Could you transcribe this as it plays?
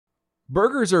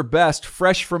Burgers are best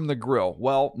fresh from the grill.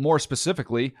 Well, more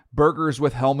specifically, burgers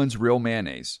with Hellmann's Real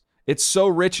Mayonnaise. It's so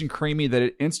rich and creamy that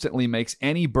it instantly makes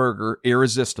any burger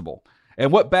irresistible.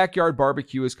 And what backyard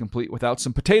barbecue is complete without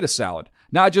some potato salad?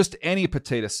 Not just any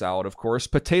potato salad, of course.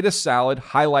 Potato salad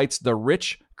highlights the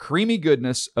rich, creamy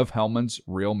goodness of Hellmann's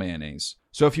Real Mayonnaise.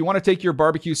 So if you want to take your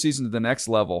barbecue season to the next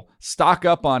level, stock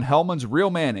up on Hellmann's Real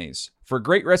Mayonnaise. For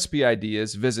great recipe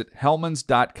ideas, visit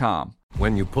hellmanns.com.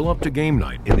 When you pull up to game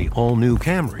night in the all-new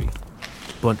Camry,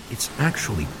 but it's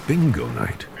actually bingo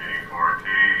night.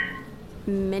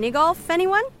 Mini golf,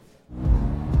 anyone?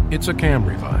 It's a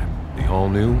Camry vibe. The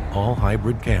all-new,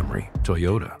 all-hybrid Camry.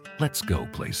 Toyota. Let's go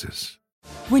places.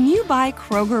 When you buy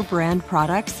Kroger brand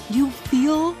products, you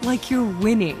feel like you're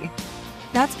winning.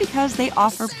 That's because they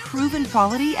offer proven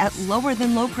quality at lower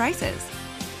than low prices.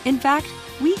 In fact,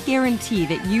 we guarantee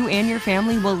that you and your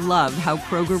family will love how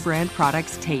Kroger brand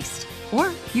products taste,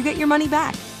 or you get your money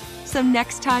back. So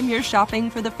next time you're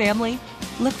shopping for the family,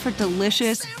 look for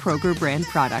delicious Kroger brand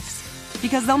products,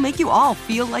 because they'll make you all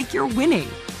feel like you're winning.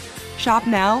 Shop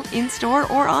now,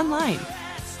 in-store, or online.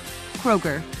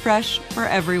 Kroger, fresh for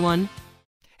everyone.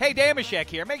 Hey, Damashek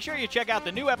here. Make sure you check out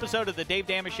the new episode of the Dave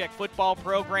Damashek football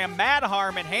program. Matt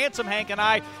Harmon, Handsome Hank, and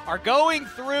I are going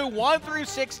through 1 through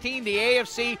 16, the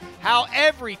AFC, how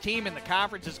every team in the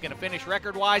conference is going to finish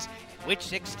record-wise, and which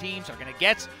 6 teams are going to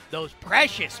get those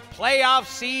precious playoff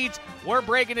seeds. We're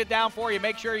breaking it down for you.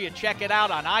 Make sure you check it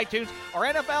out on iTunes or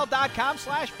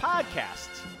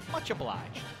NFL.com/podcasts. Much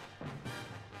obliged.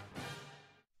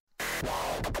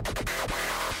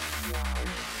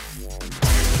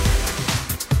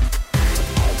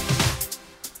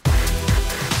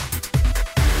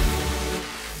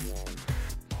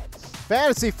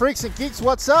 Fantasy Freaks and Geeks,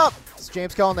 what's up? It's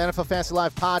James Cohen, the NFL Fantasy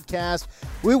Live podcast.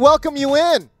 We welcome you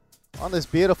in on this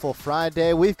beautiful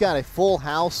Friday. We've got a full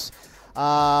house.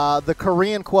 The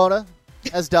Korean quota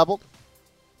has doubled.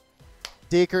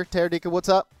 Tara Deeker, what's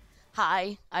up?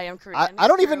 Hi, I am Korean. I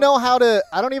don't even know how to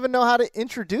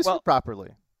introduce you properly.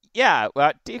 Yeah,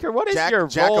 Deeker, what is your role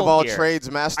Jack of all here? trades,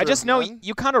 master. I just of know none?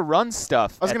 you kind of run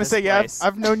stuff. I was going to say, place.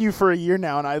 I've known you for a year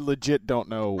now, and I legit don't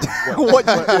know what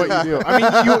you do. I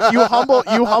mean, you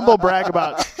humble brag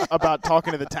about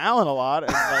talking to the talent a lot.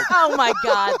 And oh my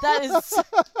God, that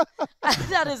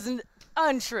is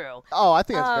untrue. Oh, I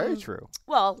think that's very true.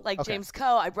 Well, like James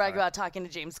Coe, I brag about talking to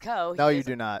James Coe. No, you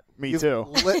do not. Me too.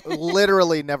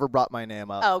 Literally never brought my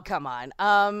name up. Oh, come on.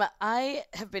 I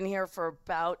have been here for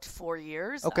about 4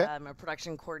 years. Okay. I'm a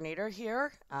production coordinator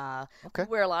here. Okay.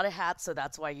 Wear a lot of hats, so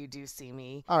that's why you do see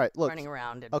me running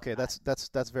around. And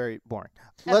that's very boring.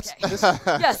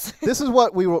 Yes. This is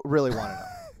what we really want to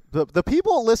know. The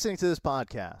people listening to this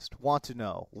podcast want to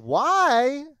know,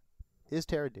 why is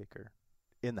Tara Deeker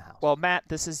in the house? Well, Matt,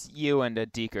 this is you and a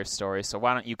Deeker story, so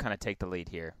why don't you kind of take the lead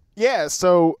here? Yeah,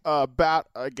 so about,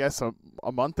 I guess, a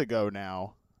month ago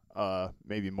now,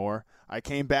 maybe more, I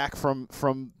came back from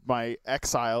my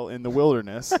exile in the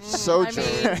wilderness.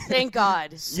 Thank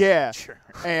God. Yeah,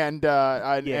 and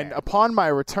upon my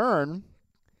return,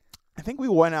 I think we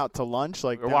went out to lunch.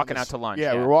 Like we're walking out to lunch.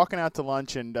 Yeah, we were walking out to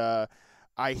lunch, and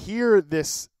I hear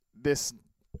this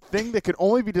thing that could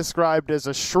only be described as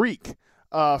a shriek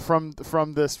from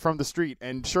the street,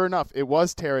 and sure enough, it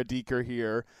was Tara Deeker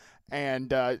here,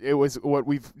 and it was what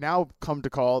we've now come to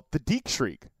call the Deek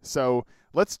Shriek. So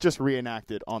let's just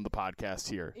reenact it on the podcast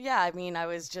here. Yeah, I mean, I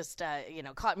was just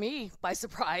caught me by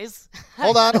surprise.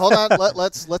 Hold on.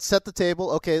 Let's set the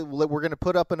table. Okay, we're gonna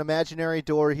put up an imaginary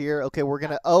door here. Okay, we're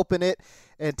gonna open it,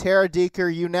 and Tara Deeker,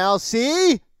 you now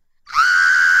see.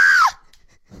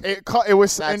 It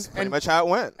was That's pretty much how it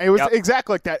went. It was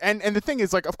exactly like that. And the thing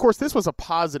is, like, of course, this was a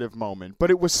positive moment, but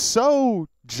it was so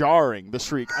jarring, the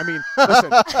shriek. I mean,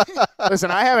 listen,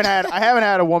 I haven't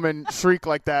had a woman shriek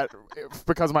like that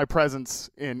because of my presence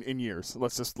in years.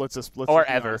 Let's or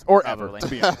ever, to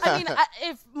be honest. I mean,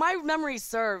 if my memory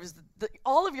serves,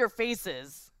 all of your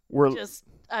faces were just.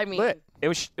 I mean, lit.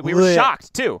 We were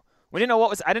shocked too. We didn't know what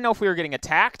was. I didn't know if we were getting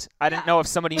attacked. I didn't know if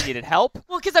somebody needed help.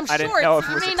 Well, because I'm I sure didn't know if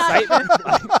you it was may excitement.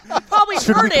 not probably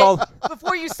heard it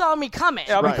before you saw me coming.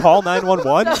 Yeah, we call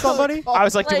 911 somebody. I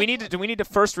was like, do we need to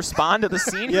first respond to the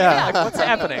scene? Yeah. Like, what's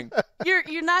happening?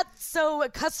 You're not so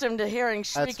accustomed to hearing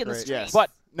shriek in the streets. Yes. But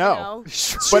no,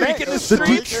 shriek in the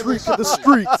streets. Shriek of the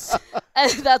streets. And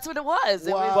that's what it was. Wow.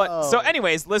 It was But, so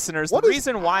anyways, listeners, What the is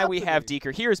reason why we happening? have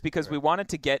Deeker here is because we wanted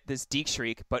to get this Deek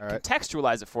Shriek, but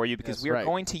contextualize it for you because we are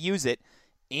going to use it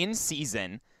in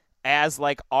season as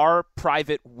like our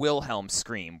private Wilhelm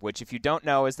scream, which if you don't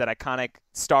know is that iconic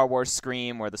Star Wars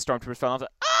scream where the stormtroopers fell off.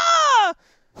 Ah!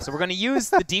 So we're going to use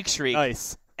the Deek Shriek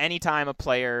anytime a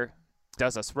player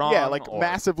does us wrong. Yeah, like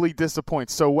massively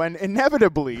disappoints. So when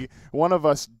inevitably one of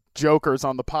us jokers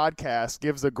on the podcast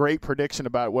gives a great prediction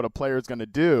about what a player is going to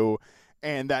do,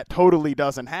 and that totally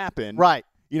doesn't happen. Right.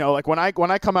 You know, like when I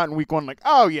come out in week 1, like,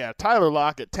 oh yeah, Tyler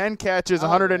Lockett, 10 catches,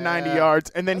 190 yards,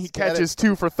 and then he catches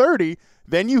 2 for 30.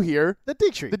 Then you hear the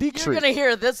Deke Shriek. You're going to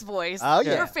hear this voice. Oh,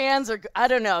 yeah. Your fans are, I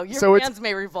don't know, fans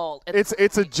may revolt.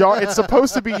 It's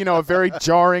supposed to be, a very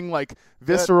jarring, like,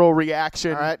 visceral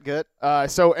reaction. All right, good.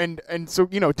 So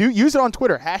use it on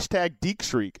Twitter, hashtag Deke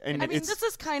Shriek. And this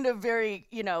is kind of very,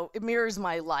 it mirrors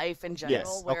my life in general.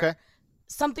 Yes. Where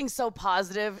something so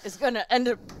positive is going to end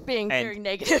up being very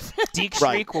negative. Deke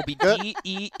Shriek will be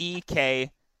DeekShriek.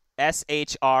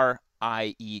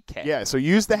 Yeah, so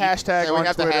use the hashtag on we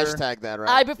have Twitter. to hashtag that, right?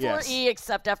 I before E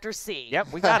except after C.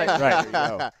 Yep, we got it. Right, there you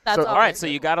go. That's all right, so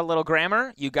you got a little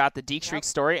grammar, you got the Deke Shriek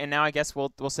story, and now I guess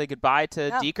we'll say goodbye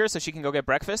to Deeker so she can go get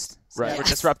breakfast. Right. We're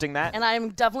disrupting that. And I'm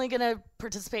definitely going to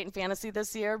participate in fantasy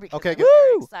this year because I'm good.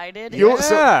 very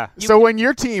excited. So when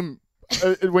your team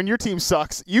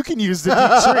sucks, you can use the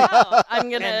Deke Shriek. Oh, I'm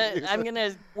gonna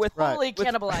totally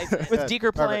cannibalize it. With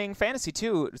Deeker playing fantasy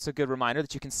too, it's a good reminder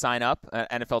that you can sign up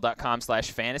at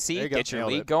NFL.com/fantasy, get your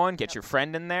league going, get your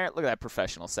friend in there. Look at that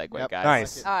professional segue, guys.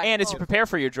 Nice. Right, and as you prepare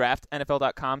for your draft,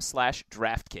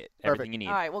 NFL.com/draftkit. Everything you need.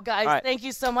 All right, well, guys, thank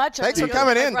you so much. Thanks for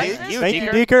coming in, Deke. Thank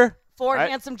you, Deeker. 4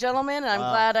 handsome gentlemen, and I'm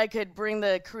glad I could bring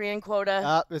the Korean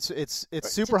quota. It's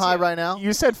super high right now.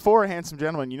 You said 4 handsome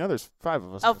gentlemen. There's 5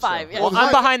 of us. Oh, 5. Yeah. Well,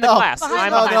 I'm behind the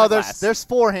glass. There's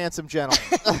 4 handsome gentlemen.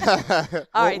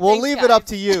 All right, we'll leave it up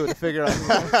to you to figure out.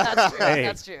 That's true.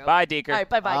 That's true. Bye, Deeker. All right,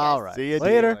 bye, guys. All right. See you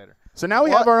later. So now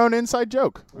we have our own inside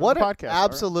joke. What an podcast,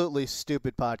 absolutely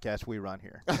stupid podcast we run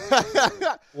here.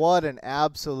 What an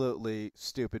absolutely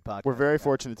stupid podcast. We're very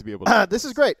fortunate to be able to. This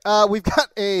is great. We've got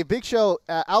a big show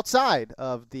outside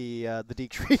of the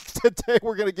Deke Shriek today.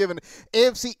 We're going to give an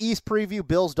AFC East preview,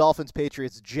 Bills, Dolphins,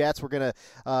 Patriots, Jets. We're going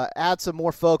to add some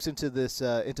more folks into this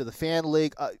into the fan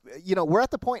league. We're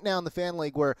at the point now in the fan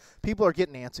league where people are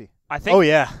getting antsy. I think. Oh,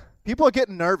 yeah. People are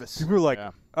getting nervous. People are like,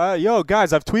 yo,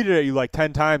 guys, I've tweeted at you like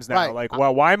 10 times now. Right. Like,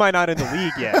 well, why am I not in the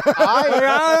league yet?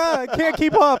 I can't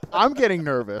keep up. I'm getting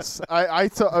nervous.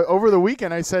 Over the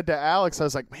weekend, I said to Alex, I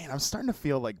was like, man, I'm starting to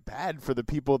feel like bad for the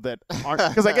people that aren't.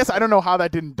 Because I guess I don't know how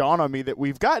that didn't dawn on me that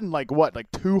we've gotten like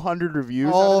 200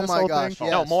 reviews. Oh, out of this my whole gosh. thing?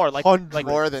 Yes. No, more. Like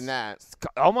more than that.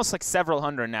 Almost like several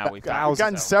hundred now. We've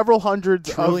gotten several hundreds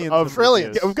Trillions of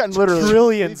trillions. Yeah, we've gotten literally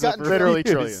trillions. We've gotten literally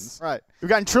trillions. Right. We've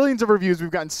gotten trillions of reviews.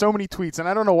 We've gotten so many tweets, and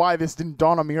I don't know why this didn't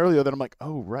dawn on me earlier. That I'm like,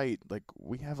 oh right, like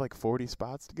we have like 40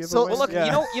 spots to give away. Well, look,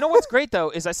 you know what's great though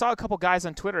is I saw a couple guys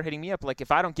on Twitter hitting me up like, if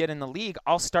I don't get in the league,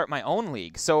 I'll start my own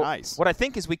league. So what I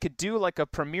think is we could do like a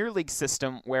Premier League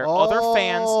system where other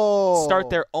fans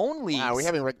start their own leagues. Wow, we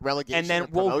having relegation, and then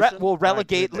we'll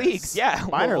relegate leagues. Yeah,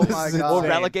 we'll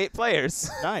relegate players.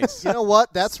 Nice. You know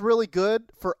what? That's really good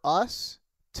for us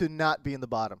to not be in the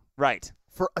bottom. Right.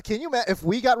 Can you imagine if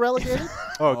we got relegated?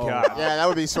 Oh God. Yeah, that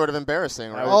would be sort of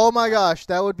embarrassing, right? Oh my gosh,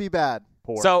 that would be bad.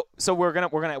 So we're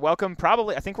gonna welcome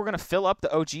probably. I think we're gonna fill up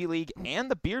the OG League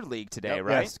and the Beard League today,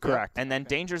 right? Yes, correct. And then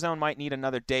Danger Zone might need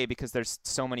another day because there's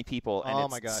so many people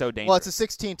and it's so dangerous. Well, it's a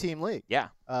 16-team league. Yeah.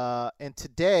 And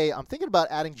today I'm thinking about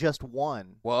adding just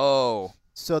one. Whoa.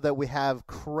 So that we have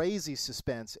crazy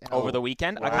suspense over the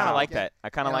weekend. Wow. I kind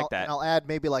of like that. And I'll add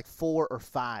maybe like 4 or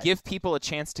 5. Give people a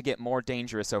chance to get more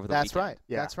dangerous over the weekend. That's right.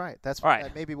 Yeah. That's right. That's right.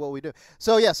 That may be what we do.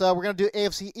 So yes, we're going to do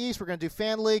AFC East. We're going to do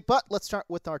Fan League, but let's start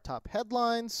with our top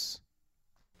headlines.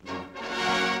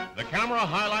 The camera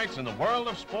highlights in the world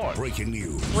of sports. Breaking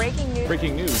news. Breaking news.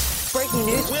 Breaking news. Breaking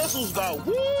news. Whistles go.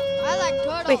 Woo! I like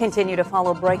turtles. We continue to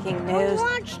follow breaking news.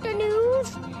 Watch the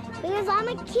news because I'm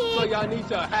a kid. So y'all need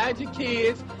to hide your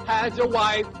kids, hide your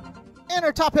wife. And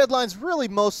our top headlines really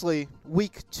mostly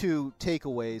week 2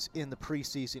 takeaways in the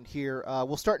preseason here.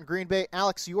 We'll start in Green Bay.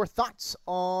 Alex, your thoughts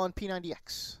on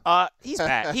P90X? He's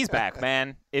back. He's back,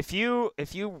 man. If you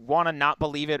want to not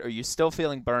believe it or you're still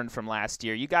feeling burned from last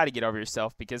year, you got to get over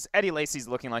yourself because Eddie Lacy's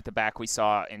looking like the back we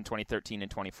saw in 2013 and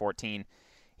 2014.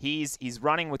 He's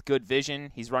running with good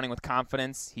vision. He's running with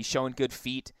confidence. He's showing good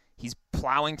feet. He's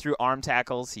plowing through arm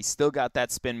tackles. He's still got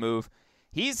that spin move.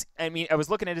 I was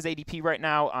looking at his ADP right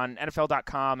now on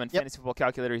NFL.com and Fantasy Football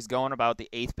Calculator. He's going about the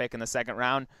 8th pick in the 2nd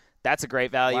round. That's a great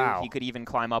value. Wow. He could even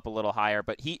climb up a little higher,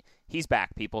 but he's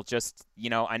back, people. Just,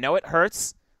 I know it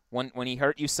hurts when he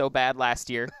hurt you so bad last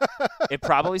year. It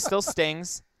probably still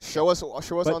stings. Show us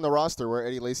on the roster where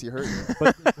Eddie Lacy hurt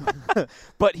you.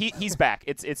 But he's back.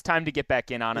 It's time to get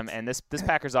back in on him, and this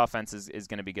Packers offense is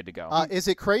going to be good to go. Is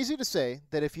it crazy to say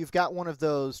that if you've got one of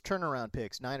those turnaround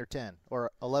picks, 9 or 10 or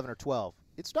 11 or 12,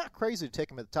 it's not crazy to take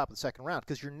him at the top of the second round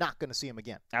because you're not going to see him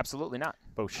again. Absolutely not.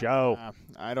 Show.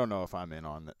 I don't know if I'm in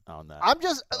on that. I'm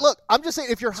just saying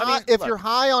if you're high, you're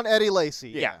high on Eddie Lacy,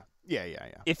 yeah.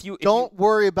 If you don't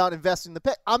worry about investing the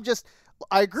pick.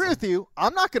 I agree with you.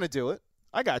 I'm not going to do it.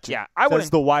 I got you. Yeah, I wouldn't.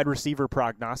 the wide receiver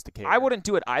prognosticator. I wouldn't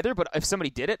do it either, but if somebody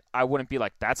did it, I wouldn't be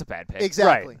like, that's a bad pick.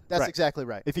 Exactly. Right. That's exactly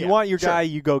right. If you want your guy,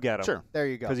 you go get him. Sure. There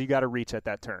you go. Because you got to reach at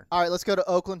that turn. All right, let's go to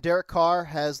Oakland. Derek Carr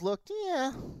has looked,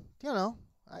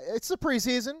 it's the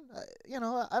preseason.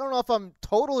 I don't know if I'm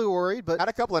totally worried, but had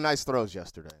a couple of nice throws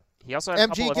yesterday. He also had a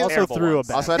couple of also terrible threw ones.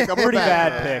 a Also had a couple pretty of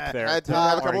bad pick there. Had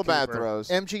a couple of bad throws.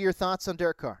 MG, your thoughts on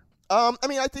Derek Carr?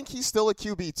 I think he's still a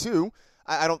QB too.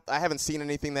 I haven't seen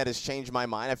anything that has changed my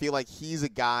mind. I feel like he's a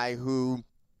guy who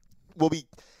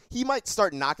he might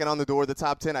start knocking on the door of the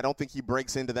top 10. I don't think he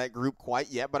breaks into that group quite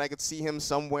yet, but I could see him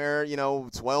somewhere,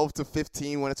 12 to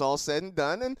 15 when it's all said and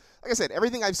done. And like I said,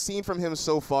 everything I've seen from him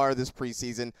so far this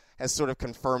preseason has sort of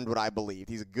confirmed what I believed.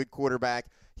 He's a good quarterback.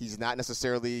 He's not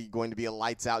necessarily going to be a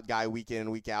lights-out guy week in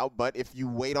and week out, but if you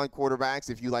wait on quarterbacks,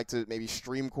 if you like to maybe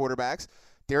stream quarterbacks,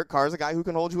 Derek Carr is a guy who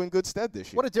can hold you in good stead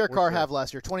this year. What did Derek Carr have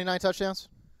last year? 29 touchdowns?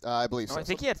 I believe so. I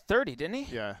think he had 30, didn't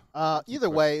he? Yeah. Either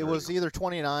way, it was either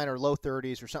 29 or low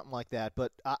 30s or something like that.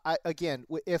 But, again,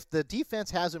 if the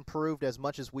defense has improved as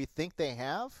much as we think they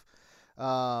have,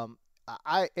 I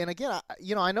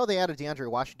know they added DeAndre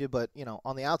Washington, but,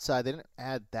 on the outside, they didn't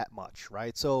add that much,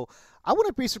 right? So I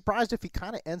wouldn't be surprised if he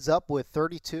kind of ends up with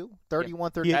 32,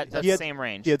 31, 32. That's the same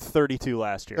range. He had 32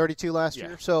 last year. 32 last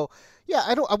year. So,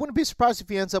 I wouldn't be surprised if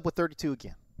he ends up with 32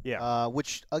 again. Yeah.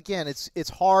 Which, again, it's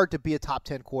hard to be a top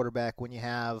 10 quarterback when you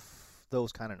have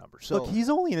those kind of numbers. So look, he's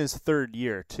only in his third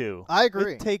year, too. I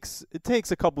agree. It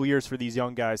takes a couple years for these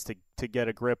young guys to get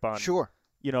a grip on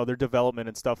their development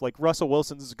and stuff. Like Russell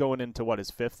Wilson's going into,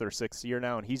 his fifth or sixth year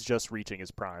now, and he's just reaching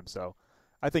his prime. So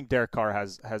I think Derek Carr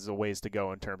has a ways to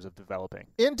go in terms of developing.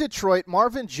 In Detroit,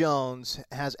 Marvin Jones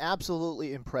has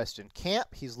absolutely impressed in camp.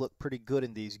 He's looked pretty good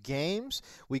in these games.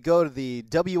 We go to the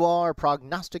WR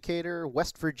prognosticator,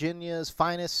 West Virginia's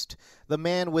finest, the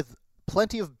man with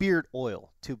plenty of beard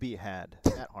oil to be had,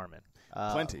 Matt Harmon.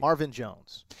 Plenty. Marvin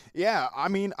Jones. Yeah,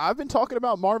 I've been talking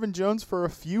about Marvin Jones for a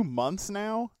few months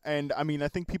now, and I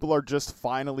think people are just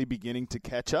finally beginning to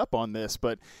catch up on this,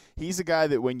 but he's a guy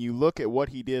that when you look at what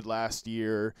he did last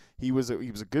year, he was a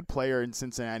good player in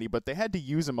Cincinnati, but they had to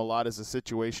use him a lot as a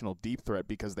situational deep threat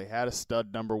because they had a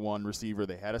stud number one receiver,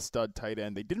 they had a stud tight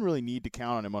end. They didn't really need to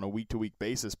count on him on a week-to-week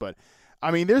basis, but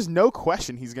there's no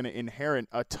question he's going to inherit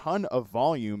a ton of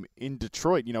volume in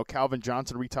Detroit. Calvin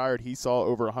Johnson retired. He saw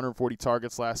over 140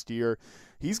 targets last year.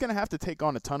 He's going to have to take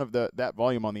on a ton of that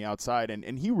volume on the outside,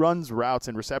 and he runs routes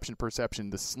and reception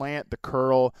perception, the slant, the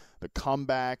curl, the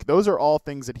comeback. Those are all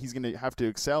things that he's going to have to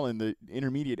excel in the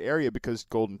intermediate area because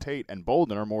Golden Tate and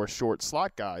Bolden are more short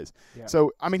slot guys. Yeah.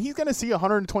 So, he's going to see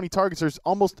 120 targets. There's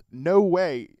almost no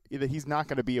way that he's not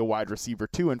going to be a wide receiver,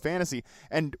 too, in fantasy.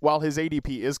 And while his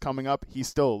ADP is coming up, he's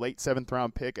still a late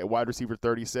 7th-round pick at wide receiver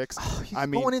 36. Oh, he's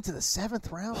going into the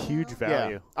 7th round? Huge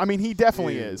value. Yeah. He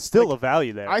definitely is. Still a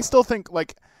value there. I still think,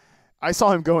 I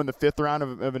saw him go in the 5th round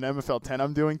of an MFL 10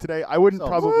 I'm doing today. I wouldn't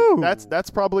probably – that's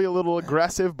probably a little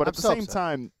aggressive, but at the same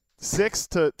time,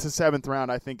 6th to 7th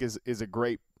round I think is a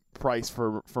great price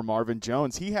for Marvin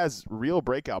Jones. He has real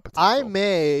breakout potential. I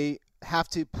may have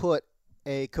to put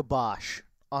a kibosh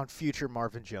on future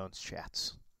Marvin Jones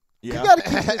chats. Yeah. You got to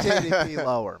keep his ADP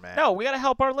lower, man. No, we got to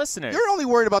help our listeners. You're only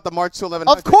worried about the March to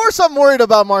 1100. Of course I'm worried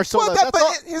about March to 1100.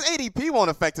 But his ADP won't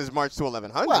affect his March to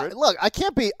 1100. Well, look, I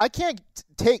can't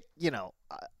take,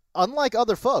 unlike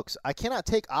other folks, I cannot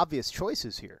take obvious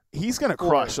choices here. He's going to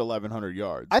crush 1,100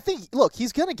 yards. I think,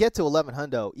 he's going to get to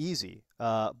 1,100 easy.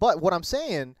 But what I'm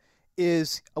saying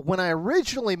is when I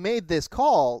originally made this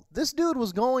call, this dude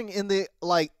was going in the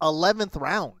 11th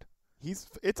round.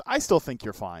 I still think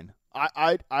you're fine.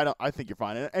 I think you're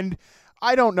fine, and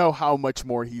I don't know how much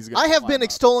more he's going to. I have been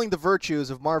extolling the virtues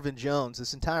of Marvin Jones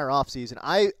this entire offseason.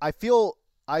 I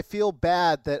feel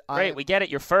bad that Great, we get it.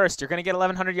 You're first. You're going to get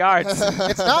 1,100 yards.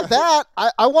 It's not that.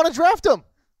 I want to draft him,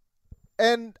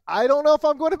 and I don't know if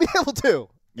I'm going to be able to.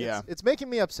 Yeah, it's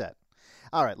making me upset.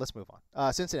 All right, let's move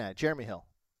on. Cincinnati, Jeremy Hill.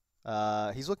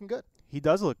 He's looking good. He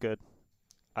does look good.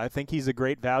 I think he's a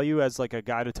great value as a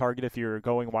guy to target if you're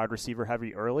going wide receiver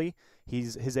heavy early.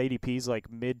 His ADP's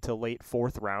mid to late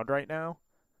 4th round right now.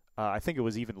 I think it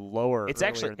was even lower. It's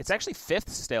actually 5th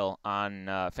still on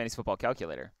Fantasy Football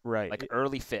Calculator. Right.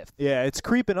 Early 5th. Yeah, it's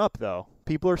creeping up though.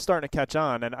 People are starting to catch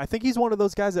on, and I think he's one of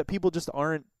those guys that people just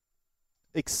aren't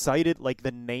excited.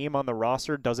 The name on the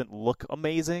roster doesn't look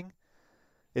amazing.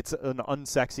 It's an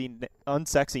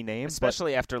unsexy name.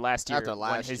 Especially after last year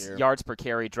when his yards per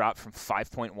carry dropped from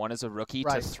 5.1 as a rookie to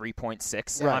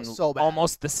 3.6 on so bad.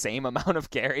 Almost the same amount of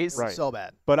carries. Right. So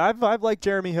bad. But I've liked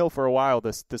Jeremy Hill for a while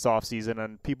this offseason,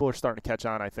 and people are starting to catch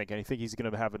on, I think. And I think he's going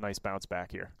to have a nice bounce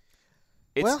back here.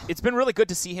 It's been really good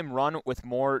to see him run with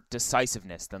more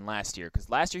decisiveness than last year, because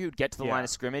last year he would get to the line of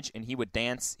scrimmage and he would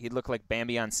dance. He'd look like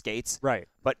Bambi on skates. Right.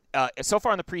 But so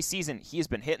far in the preseason, he has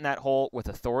been hitting that hole with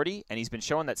authority, and he's been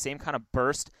showing that same kind of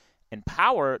burst and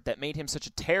power that made him such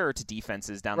a terror to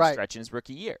defenses down the stretch in his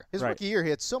rookie year. His rookie year, he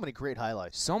had so many great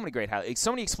highlights. So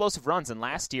many explosive runs. And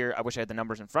last year, I wish I had the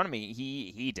numbers in front of me,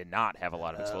 he did not have a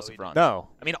lot of explosive runs. No.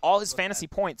 I mean, all his fantasy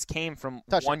points came from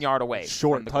 1 yard away.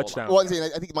 Short touchdown. Well,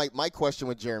 I think my question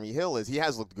with Jeremy Hill is he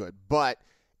has looked good, but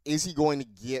is he going to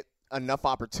get enough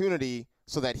opportunity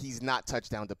so that he's not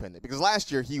touchdown dependent? Because last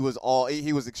year he was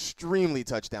extremely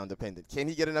touchdown dependent. Can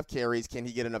he get enough carries? Can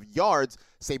he get enough yards,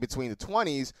 say between the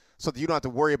 20s, so that you don't have to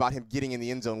worry about him getting in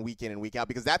the end zone week in and week out?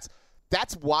 Because that's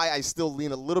why I still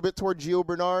lean a little bit toward Gio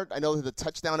Bernard. I know that the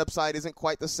touchdown upside isn't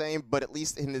quite the same, but at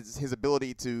least in his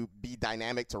ability to be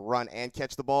dynamic, to run and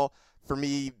catch the ball, for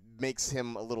me, makes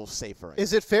him a little safer.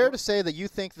 Is it fair to say that you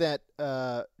think that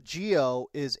Gio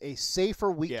is a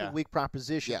safer week-to-week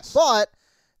proposition? Yes. But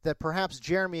that perhaps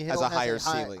Jeremy Hill has a higher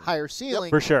ceiling. Yep.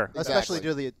 For sure. Especially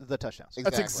due to the touchdowns.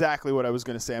 That's exactly what I was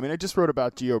going to say. I mean, I just wrote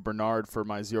about Gio Bernard for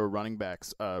my zero running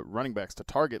backs to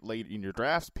target late in your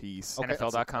drafts piece. Okay.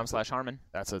 NFL.com/Harmon.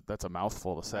 That's a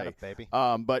mouthful to say. Baby.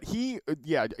 But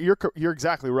you're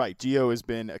exactly right. Gio has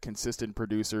been a consistent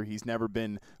producer. He's never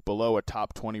been below a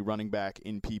top 20 running back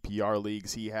in PPR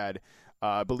leagues. He had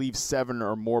I believe 7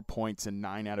 or more points in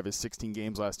 9 out of his 16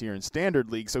 games last year in standard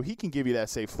league, so he can give you that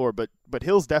safe floor. But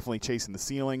Hill's definitely chasing the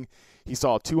ceiling. He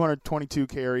saw 222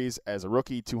 carries as a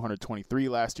rookie, 223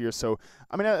 last year. So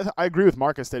I mean, I agree with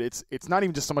Marcus that it's not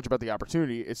even just so much about the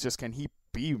opportunity. It's just, can he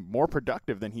be more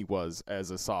productive than he was as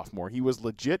a sophomore? He was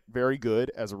legit very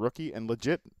good as a rookie and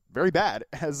legit very bad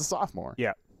as a sophomore.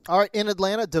 Yeah. All right, in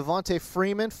Atlanta, Devontae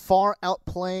Freeman far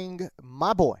outplaying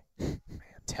my boy,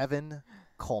 Tevin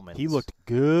Coleman. He looked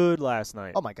good last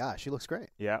night. Oh my gosh, he looks great.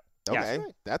 Yeah. Okay,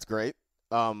 that's great.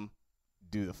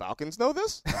 Do the Falcons know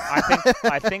this?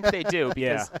 I think they do,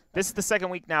 because this is the second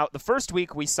week now. The first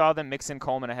week we saw them mix in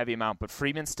Coleman a heavy amount, but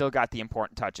Freeman still got the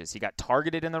important touches. He got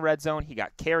targeted in the red zone, he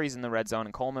got carries in the red zone,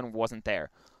 and Coleman wasn't there.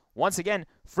 Once again,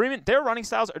 Freeman, their running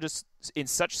styles are just in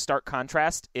such stark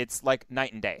contrast. It's like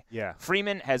night and day. Yeah.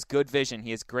 Freeman has good vision.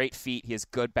 He has great feet. He has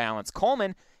good balance.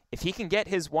 Coleman, if he can get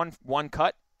his one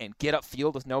cut and get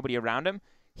upfield with nobody around him,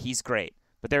 he's great.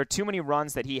 But there are too many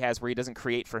runs that he has where he doesn't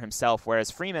create for himself, whereas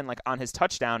Freeman, like on his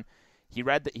touchdown, he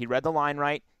read the line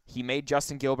right. He made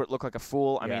Justin Gilbert look like a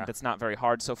fool. I mean, that's not very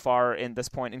hard so far in this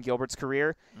point in Gilbert's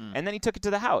career. And then he took it to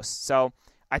the house. So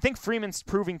I think Freeman's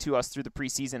proving to us through the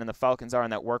preseason, and the Falcons are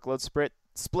in that workload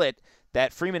split,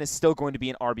 that Freeman is still going to be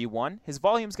an RB1. His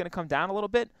volume's going to come down a little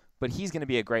bit, but he's going to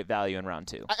be a great value in round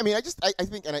 2. I mean, I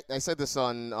think, and I said this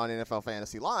on NFL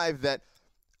Fantasy Live, that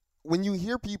when you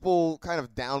hear people kind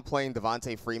of downplaying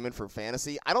Devontae Freeman for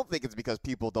fantasy, I don't think it's because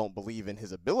people don't believe in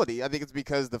his ability. I think it's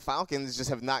because the Falcons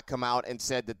just have not come out and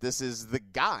said that this is the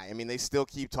guy. I mean, they still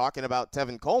keep talking about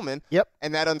Tevin Coleman. Yep.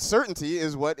 And that uncertainty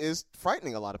is what is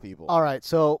frightening a lot of people. All right,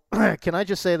 so can I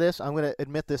just say this? I'm going to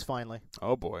admit this finally.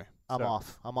 Oh, boy. I'm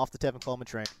off. I'm off the Tevin Coleman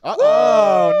train. Oh,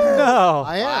 no.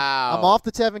 I am. Wow. I'm off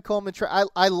the Tevin Coleman train.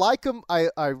 I like him. I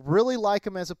really like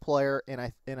him as a player, and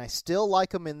I still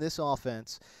like him in this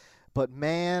offense. But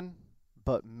man,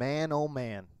 oh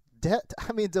man.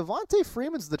 I mean, Devontae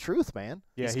Freeman's the truth, man.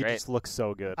 Yeah, He's he great. just looks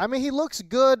so good. I mean, he looks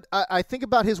good. I think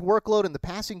about his workload in the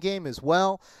passing game as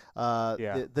well.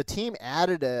 The team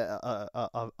added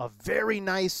a very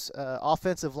nice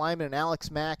offensive lineman in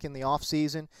Alex Mack in the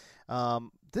offseason.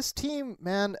 This team,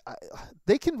 man,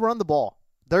 they can run the ball.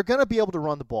 They're going to be able to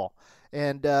run the ball.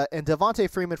 And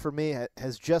Devontae Freeman, for me,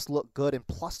 has just looked good. And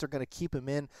plus, they're going to keep him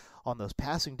in on those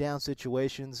passing down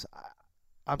situations.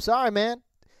 I'm sorry, man.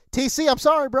 TC, I'm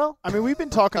sorry, bro. I mean, we've been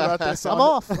talking about this. I'm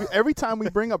off. Every time we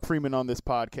bring up Freeman on this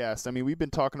podcast, I mean, we've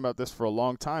been talking about this for a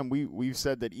long time. We've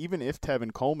said that even if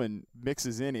Tevin Coleman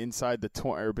mixes in inside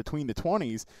or between the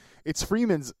 20s, it's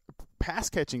Freeman's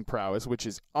pass-catching prowess, which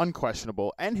is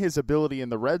unquestionable, and his ability in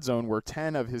the red zone, where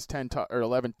 10 of his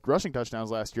 11 rushing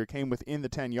touchdowns last year came within the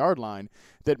 10-yard line,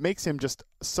 that makes him just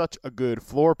such a good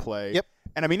floor play. Yep.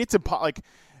 And, I mean, it's like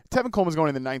Tevin Coleman's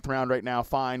going in the 9th round right now.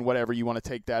 Fine, whatever, you want to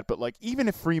take that. But, like, even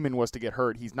if Freeman was to get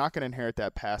hurt, he's not going to inherit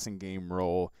that passing game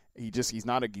role. He's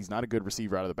not a good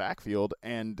receiver out of the backfield,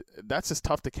 and that's just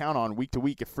tough to count on week to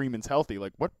week if Freeman's healthy.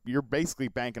 Like, you're basically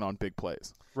banking on big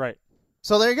plays. Right.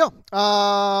 So there you go.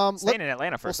 Staying in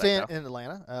Atlanta for a second. We'll stay in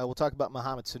Atlanta. We'll talk about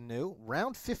Mohamed Sanu.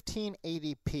 Round 15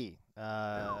 ADP.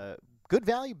 Good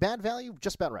value, bad value,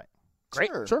 just about right. Great.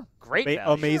 Sure. Great value.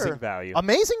 Amazing value.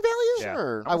 Amazing value? Yeah.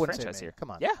 Sure. I wouldn't say franchise here. Come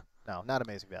on. Yeah. No, not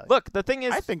amazing value. Look, the thing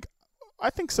is, I think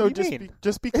so. What do you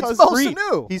Just because It's Mo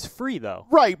Sanu. He's free though.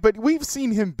 Right, but we've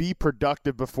seen him be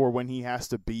productive before when he has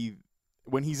to be.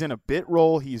 When he's in a bit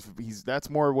role, he's that's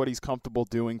more what he's comfortable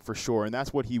doing for sure, and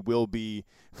that's what he will be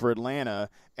for Atlanta.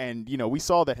 And we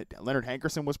saw that Leonard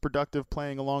Hankerson was productive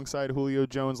playing alongside Julio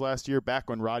Jones last year. Back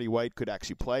when Roddy White could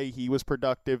actually play, he was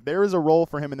productive. There is a role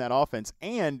for him in that offense,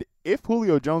 and if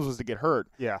Julio Jones was to get hurt,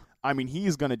 I mean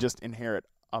he's going to just inherit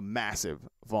a massive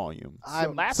volume.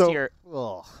 Last year,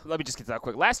 let me just get to that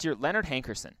quick. Last year, Leonard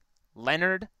Hankerson,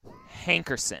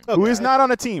 who is not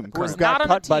on a team. Who was got not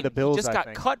cut on a team. by the Bills, He just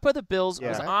got cut by the Bills. Yeah.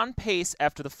 Was on pace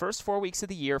after the first 4 weeks of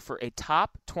the year for a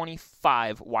top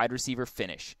 25 wide receiver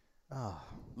finish.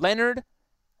 Leonard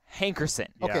Hankerson.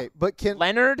 Okay, but can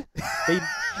Leonard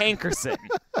Hankerson.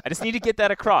 I just need to get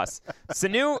that across.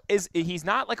 Sanu he's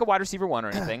not like a wide receiver one or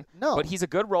anything. No. But he's a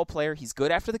good role player. He's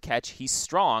good after the catch. He's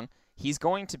strong. He's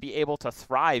going to be able to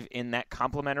thrive in that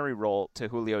complementary role to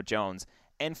Julio Jones.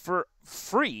 And for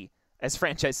free, as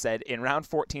franchise said, in round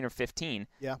 14 or 15,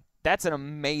 that's an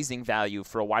amazing value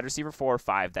for a wide receiver 4 or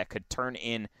 5 that could turn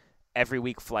in every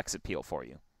week flex appeal for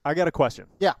you. I got a question.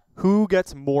 Yeah. Who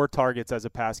gets more targets as a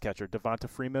pass catcher, Devonta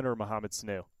Freeman or Mohamed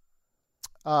Sanu?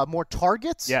 More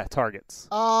targets? Yeah, targets.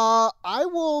 I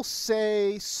will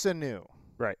say Sanu.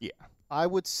 Right. Yeah. I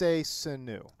would say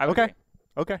Sanu. Okay.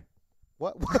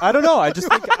 What? I don't know. I just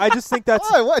think that's.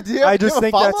 What? Do you have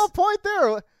a follow-up point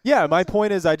there? Yeah, my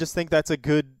point is I just think that's a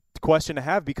good question to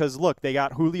have because look, they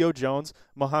got Julio Jones,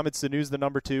 Mohamed Sanu's the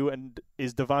number 2, and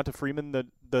is Devonta Freeman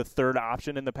the third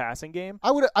option in the passing game?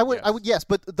 I would, yes.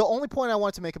 But the only point I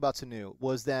wanted to make about Sanu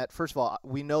was that first of all,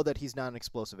 we know that he's not an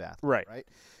explosive athlete, right?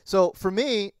 So for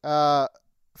me, again,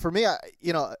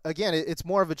 it's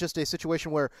more of just a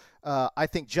situation where I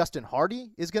think Justin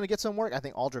Hardy is going to get some work. I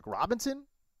think Aldrick Robinson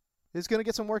is going to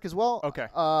get some work as well. Okay.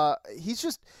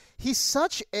 He's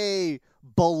such a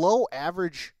below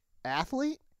average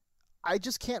athlete. I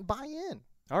just can't buy in.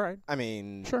 All right. I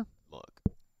mean, sure. Look,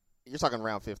 you're talking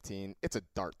round 15. It's a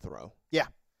dart throw. Yeah.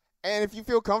 And if you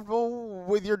feel comfortable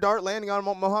with your dart landing on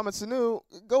Mohamed Sanu,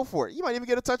 go for it. You might even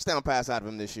get a touchdown pass out of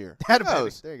him this year. Who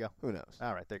knows? There you go. Who knows?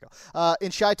 All right, there you go.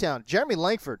 In Chi-Town, Jeremy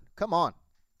Langford, come on.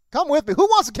 Come with me. Who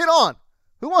wants to get on?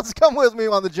 Who wants to come with me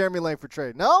on the Jeremy Langford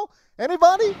trade? No?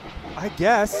 Anybody? I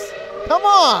guess. Come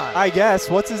on. I guess.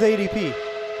 What's his ADP?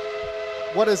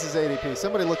 What is his ADP?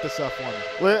 Somebody look this up for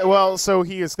me. Well, so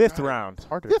he is 5th round. It's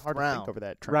hard to think over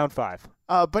that. Round 5.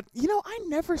 But I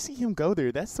never see him go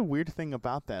there. That's the weird thing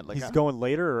about that. Like he's going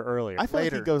later or earlier. I feel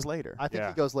like he goes later. I think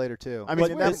he goes later too. I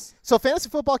mean, so Fantasy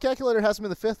Football Calculator has him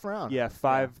in the 5th round. Yeah,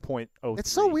 5.03. It's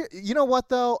so weird. You know what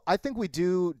though? I think we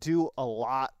do a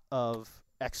lot of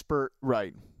expert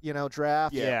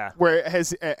draft. Yeah. Where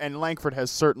and Langford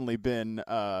has certainly been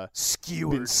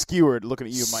skewered. Looking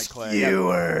at you, Mike Clay.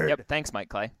 Yep. Thanks, Mike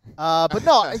Clay. But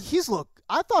no,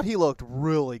 I thought he looked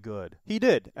really good. He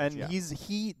did, and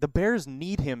the Bears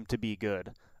need him to be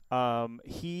good. I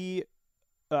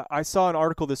saw an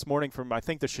article this morning from I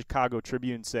think the Chicago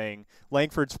Tribune saying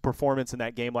Langford's performance in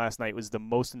that game last night was the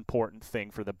most important thing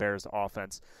for the Bears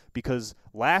offense because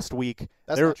last week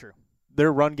that's not true. They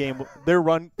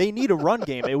need a run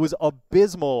game. It was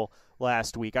abysmal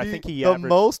last week. I think the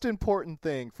most important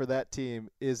thing for that team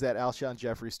is that Alshon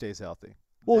Jeffrey stays healthy.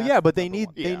 Well, but they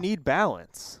need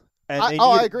balance. And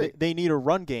I agree. They need a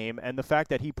run game, and the fact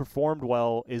that he performed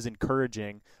well is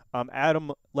encouraging.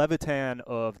 Adam Levitan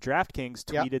of DraftKings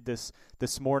tweeted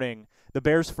this morning. The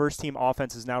Bears' first-team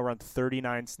offense has now run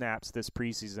 39 snaps this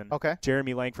preseason. Okay.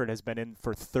 Jeremy Langford has been in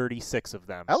for 36 of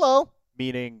them. Hello.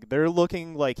 Meaning they're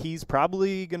looking like he's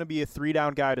probably going to be a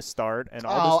 3-down guy to start. And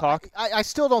all this talk. I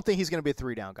still don't think he's going to be a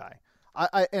 3-down guy.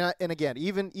 And again,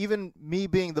 even me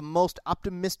being the most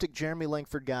optimistic Jeremy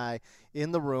Langford guy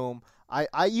in the room,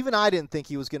 I didn't think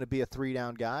he was going to be a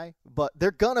 3-down guy, but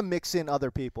they're going to mix in other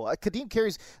people. Kadeem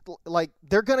Carey's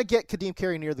they're going to get Kadeem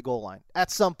Carey near the goal line at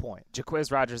some point.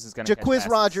 Jacquizz Rodgers is going to catch passes.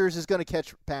 Rogers is going to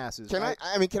catch passes. Can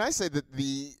I say that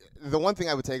the one thing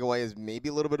I would take away is maybe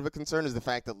a little bit of a concern is the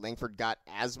fact that Langford got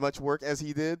as much work as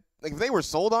he did. Like if they were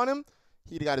sold on him,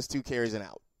 he'd got his 2 carries and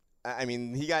out. I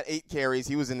mean, he got 8 carries.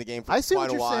 He was in the game for quite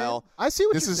a while. I see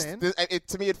what you're saying.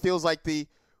 To me, it feels like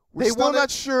we're still not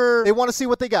sure. They want to see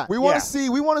what they got. We want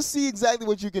to see exactly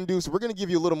what you can do. So we're going to give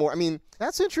you a little more. I mean,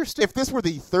 that's interesting. If this were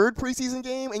the 3rd preseason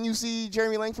game and you see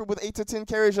Jeremy Langford with 8 to 10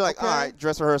 carries, you're like, all right,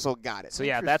 dress rehearsal, got it. So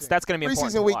yeah, that's going to be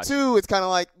important. Preseason week 2, it's kind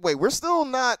of like, wait, we're still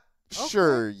not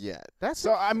sure yet.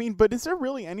 So, I mean, but is there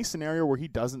really any scenario where he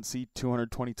doesn't see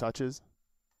 220 touches?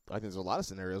 I think there's a lot of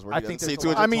scenarios where he doesn't see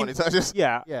 220 touches.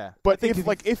 Yeah. But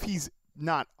if he's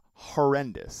not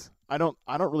horrendous, I don't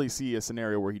really see a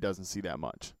scenario where he doesn't see that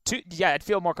much. I'd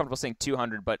feel more comfortable saying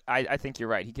 200, but I think you're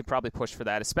right. He could probably push for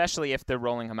that, especially if they're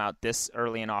rolling him out this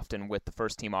early and often with the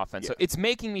first team offense. So it's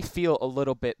making me feel a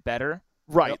little bit better.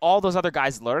 Right. All those other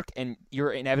guys lurk, and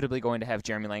you're inevitably going to have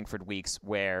Jeremy Langford weeks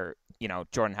where,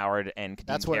 Jordan Howard and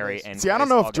Kadeem Carey. And I don't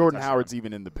know if Jordan Howard's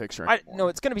even in the picture anymore. No,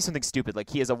 it's going to be something stupid, like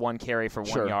he has a 1 carry for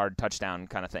 1 yard touchdown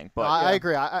kind of thing. But I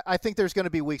agree. I think there's going to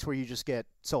be weeks where you just get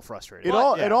so frustrated.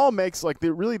 It all makes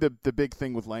the big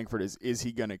thing with Langford is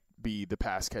he going to be the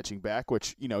pass catching back,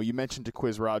 which you mentioned to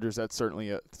Quiz Rogers. That's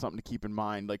certainly something to keep in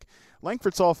mind. Like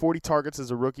Langford saw 40 targets as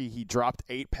a rookie. He dropped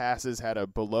 8 passes, had a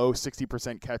below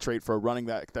 60% catch rate for a running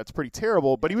back. That's pretty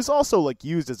terrible. But he was also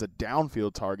used as a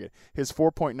downfield target. His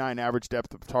 4.9 average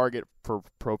depth of target for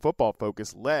Pro Football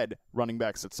Focus led running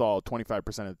backs that saw 25%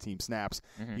 of the team snaps.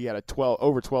 Mm-hmm. He had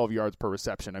over 12 yards per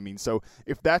reception. I mean, so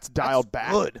if that's dialed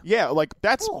back, good. Yeah,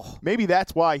 maybe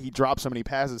that's why he dropped so many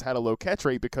passes, had a low catch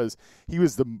rate, because he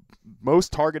was the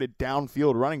most targeted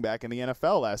downfield running back in the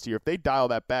NFL last year. If they dial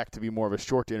that back to be more of a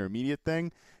short to intermediate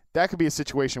thing, that could be a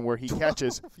situation where he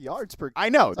catches yards per. I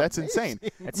know that's insane.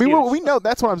 That's we know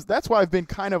that's why I've been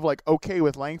kind of okay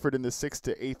with Langford in the 6th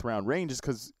to 8th round range, is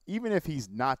because even if he's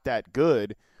not that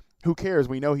good, who cares?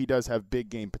 We know he does have big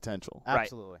game potential.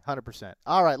 Absolutely, 100%.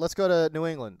 All right, let's go to New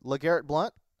England. LeGarrette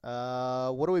Blount.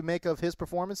 What do we make of his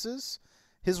performances?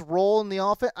 His role in the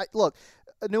offense? Look,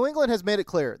 New England has made it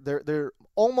clear they're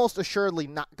almost assuredly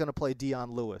not going to play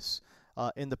Dion Lewis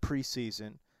in the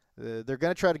preseason. They're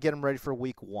going to try to get him ready for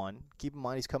week 1. Keep in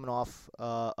mind he's coming off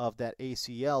of that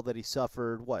ACL that he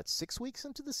suffered, 6 weeks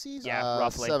into the season? Yeah,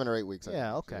 roughly. 7 or 8 weeks.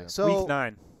 Yeah, okay. Yeah. So week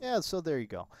 9. Yeah, so there you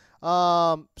go.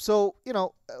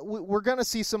 We're going to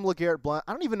see some LeGarrette Blount.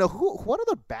 I don't even know what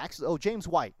other backs. Oh, James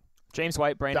White.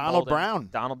 Brandon Donald Bolden, Brown.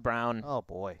 Donald Brown. Oh,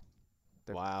 boy.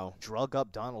 Wow. Drug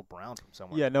up Donald Brown from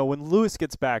somewhere. Yeah, no, when Lewis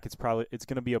gets back, it's going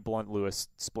to be a Blount-Lewis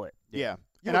split. Yeah.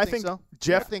 And I think so.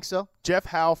 Jeff I think so. Jeff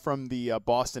Howe from the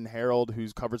Boston Herald, who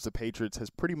covers the Patriots, has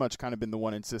pretty much kind of been the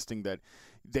one insisting that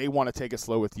they want to take it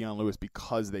slow with Dion Lewis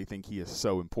because they think he is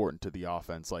so important to the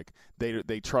offense.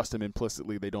 They trust him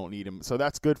implicitly. They don't need him. So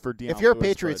that's good for Dion Lewis. If you're a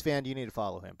Patriots fan, you need to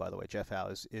follow him, by the way. Jeff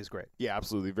Howe is great. Yeah,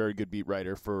 absolutely. Very good beat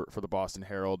writer for the Boston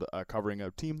Herald, covering a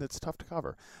team that's tough to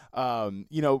cover.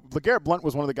 LeGarrette Blount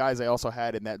was one of the guys I also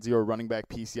had in that zero running back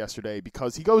piece yesterday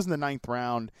because he goes in the 9th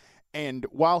round. And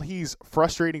while he's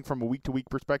frustrating from a week-to-week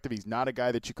perspective, he's not a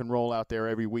guy that you can roll out there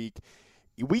every week.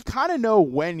 We kind of know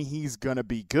when he's going to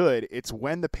be good. It's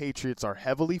when the Patriots are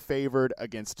heavily favored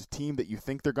against a team that you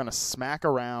think they're going to smack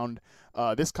around.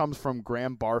 This comes from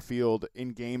Graham Barfield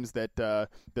in games that the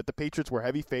Patriots were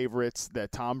heavy favorites,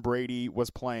 that Tom Brady was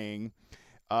playing.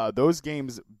 Those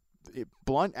games,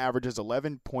 Blount averages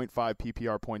 11.5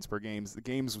 PPR points per game. The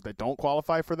games that don't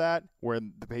qualify for that, where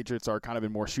the Patriots are kind of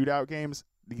in more shootout games,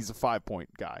 he's a 5-point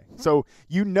guy. So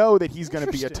you know that he's going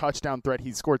to be a touchdown threat.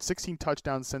 He's scored 16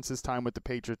 touchdowns since his time with the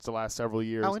Patriots the last several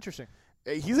years. How interesting.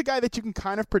 He's a guy that you can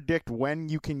kind of predict when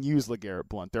you can use LeGarrette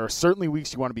Blount. There are certainly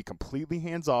weeks you want to be completely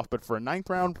hands-off, but for a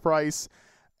 9th-round price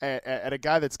at a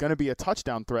guy that's going to be a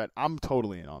touchdown threat, I'm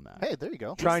totally in on that. Hey, there you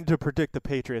go. Trying to predict the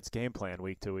Patriots' game plan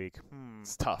week to week.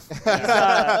 It's tough.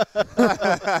 I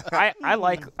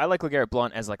like LeGarrette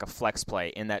Blount as a flex play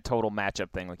in that total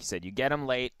matchup thing. Like you said, you get him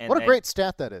late. And what a great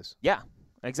stat that is. Yeah,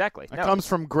 exactly. It comes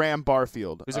from Graham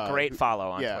Barfield. Who's a great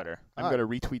follow on Twitter. I'm going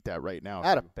to retweet that right now.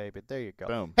 Adam, baby. There you go.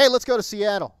 Boom. Hey, let's go to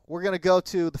Seattle. We're going to go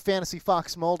to the Fantasy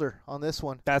Fox Mulder on this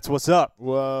one. That's what's up.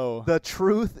 Whoa. The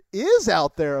truth is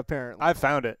out there, apparently. I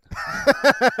found it.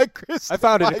 I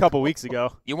found it a couple weeks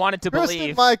ago. You wanted to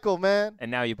believe. Michael, man. And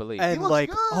now you believe. And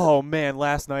oh, man,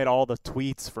 last night all the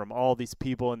tweets from all these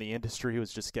people in the industry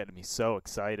was just getting me so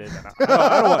excited. And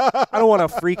I don't want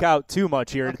to freak out too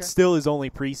much here. Okay. It still is only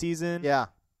preseason. Yeah.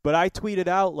 But I tweeted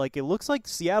out, it looks like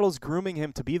Seattle's grooming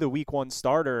him to be the week 1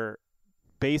 starter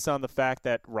based on the fact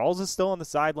that Rawls is still on the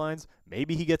sidelines.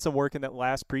 Maybe he gets some work in that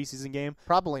last preseason game.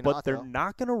 Probably not, But they're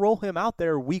not going to roll him out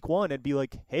there week 1 and be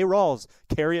like, hey, Rawls,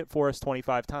 carry it for us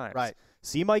 25 times. Right.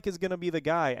 C-Mike is going to be the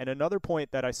guy. And another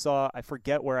point that I saw, I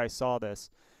forget where I saw this,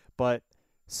 but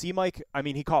C-Mike,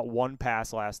 he caught 1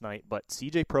 pass last night, but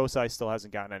CJ Prosise still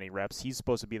hasn't gotten any reps. He's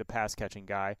supposed to be the pass-catching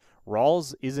guy.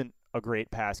 Rawls isn't a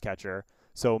great pass catcher.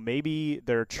 So maybe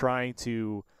they're trying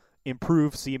to,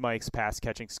 improve C. Mike's pass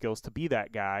catching skills to be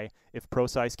that guy if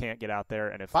Prosise can't get out there.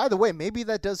 And if by the way, maybe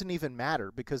that doesn't even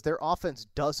matter because their offense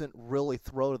doesn't really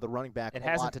throw to the running back. It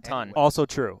hasn't a ton. Anyway. Also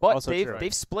true. But also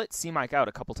they've split C. Mike out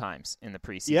a couple times in the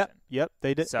preseason. Yep,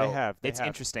 they did. So they have. It's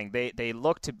interesting. It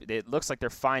looks like they're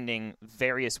finding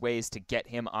various ways to get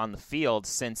him on the field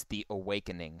since the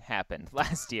awakening happened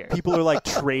last year. People are like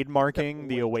trademarking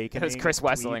the awakening. As Chris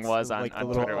Wesseling was on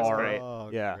Twitter. Was great. Oh,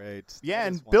 yeah. Great. Yeah,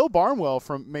 and Bill Barnwell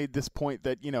made this point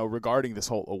that, regarding this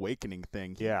whole awakening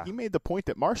thing. He made the point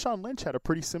that Marshawn Lynch had a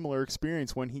pretty similar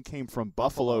experience when he came from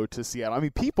Buffalo to Seattle. I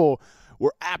mean, people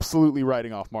were absolutely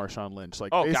writing off Marshawn Lynch.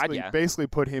 Like, basically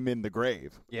put him in the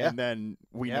grave. Yeah. And then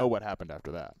we know what happened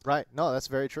after that. Right. No, that's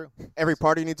very true. Every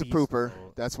party needs a pooper.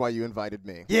 That's why you invited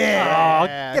me.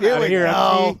 Yeah. Get out of here,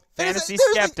 MT. Fantasy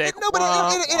skeptic. No, but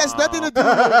it has nothing to do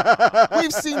with it.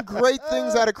 We've seen great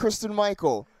things out of Christian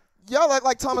Michael. Y'all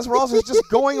like Thomas Rawls is just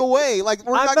going away. Like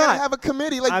we're not gonna have a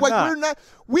committee. We're not.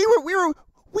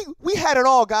 We had it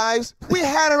all, guys. We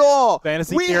had it all.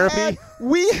 Fantasy therapy.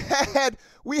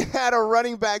 We had a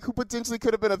running back who potentially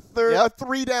could have been a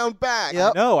 3-down back.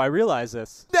 Yep. No, I realize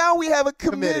this. Now we have a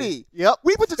committee. Yep.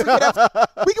 We could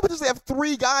potentially have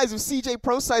 3 guys if CJ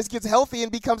Prosise gets healthy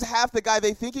and becomes half the guy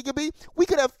they think he could be. We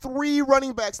could have 3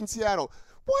 running backs in Seattle.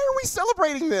 Why are we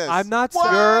celebrating this? I'm not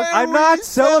celebrating.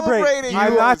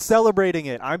 I'm not celebrating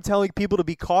it. I'm telling people to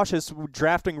be cautious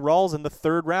drafting Rawls in the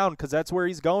 3rd round because that's where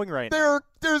he's going right now.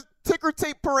 There's ticker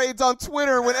tape parades on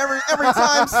Twitter when every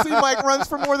time C-Mike runs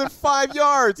for more than 5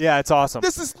 yards. Yeah, it's awesome.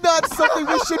 This is not something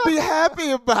we should be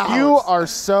happy about. You are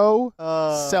so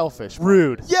selfish.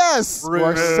 Rude. Yes. You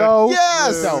are so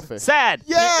selfish. Sad.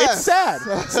 Yes. It's sad.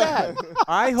 Sad.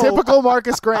 I hope, Typical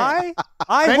Marcus Grant.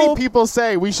 Many hope, people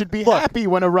say we should be happy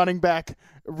when a running back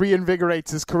reinvigorates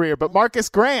his career, but Marcus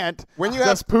Grant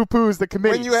just poo-poos the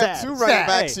committee. When you have 2 running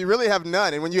backs, you really have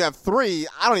none, and when you have 3,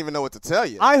 I don't even know what to tell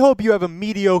you. I hope you have a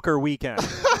mediocre weekend.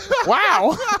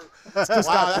 Wow. This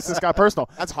just got personal.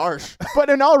 That's harsh.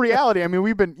 But in all reality, I mean,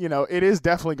 we've been, it is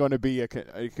definitely going to be a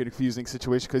confusing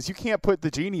situation because you can't put the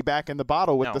genie back in the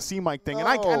bottle with the C-Mike thing. No.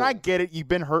 And I get it. You've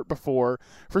been hurt before,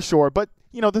 for sure. But,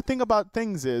 the thing about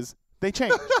things is they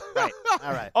change. Right.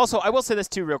 All right. Also, I will say this,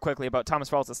 too, real quickly about Thomas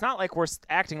Rawls. It's not like we're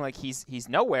acting like he's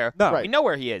nowhere. No. We know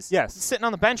where he is. Yes. He's sitting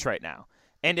on the bench right now.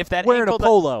 And if that wearing a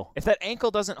polo. If that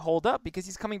ankle doesn't hold up because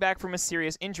he's coming back from a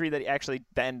serious injury that he actually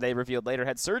then they revealed later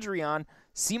had surgery on,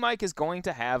 C-Mike is going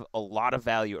to have a lot of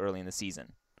value early in the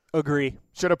season. Agree.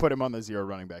 Should have put him on the 0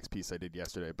 running backs piece I did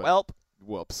yesterday. But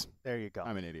whoops. There you go.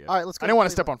 I'm an idiot. All right, let's go. I didn't want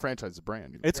to step on franchise's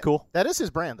brand. It's cool. That is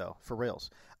his brand, though, for reals.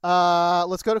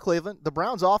 Let's go to Cleveland. The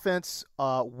Browns offense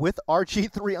with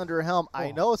RG3 under helm. Oh.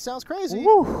 I know it sounds crazy.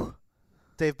 Woo.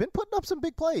 They've been putting up some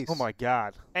big plays. Oh, my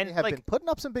God. And they have been putting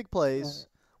up some big plays.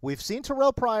 We've seen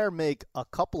Terrell Pryor make a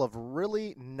couple of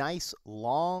really nice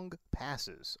long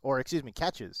passes,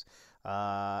 catches,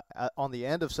 on the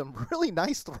end of some really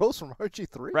nice throws from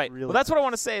RG3. Right. Really well, that's what I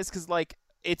want to say is because,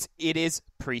 it is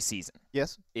preseason.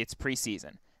 Yes. It's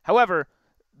preseason. However,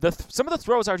 some of the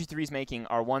throws RG3 is making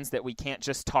are ones that we can't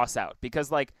just toss out because,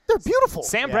 they're beautiful.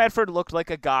 Sam Bradford looked like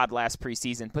a god last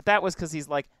preseason, but that was because he's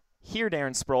here,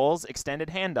 Darren Sproles, extended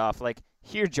handoff.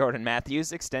 Here, Jordan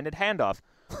Matthews, extended handoff.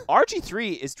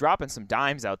 RG3 is dropping some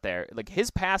dimes out there.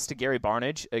 His pass to Gary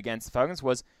Barnidge against the Falcons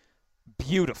was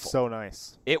beautiful. So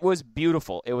nice. It was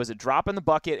beautiful. It was a drop in the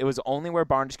bucket. It was only where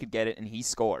Barnidge could get it, and he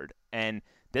scored. And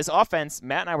this offense,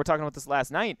 Matt and I were talking about this last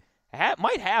night,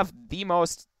 might have the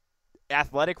most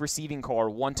athletic receiving core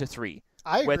 1 to 3.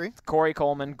 I agree. With Corey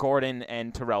Coleman, Gordon,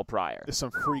 and Terrell Pryor. There's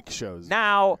some freak shows.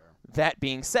 Now, that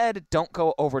being said, don't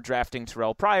go overdrafting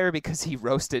Terrell Pryor because he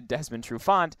roasted Desmond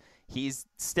Trufant. He's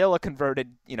still a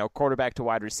converted, quarterback to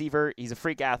wide receiver. He's a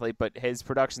freak athlete, but his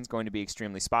production's going to be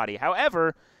extremely spotty.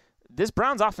 However, this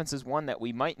Browns offense is one that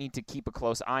we might need to keep a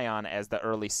close eye on as the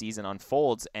early season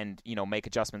unfolds and, make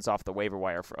adjustments off the waiver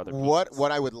wire for other people.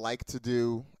 What I would like to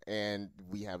do, and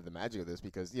we have the magic of this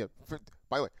because,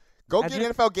 by the way, go get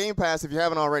NFL Game Pass if you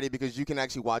haven't already because you can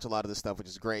actually watch a lot of this stuff, which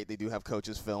is great. They do have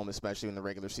coaches film, especially in the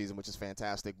regular season, which is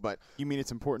fantastic. But you mean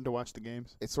it's important to watch the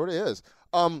games? It sort of is.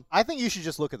 I think you should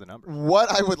just look at the numbers. What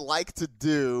I would like to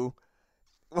do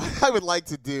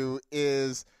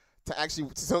is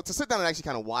to sit down and actually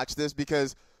kind of watch this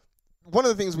because one of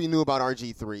the things we knew about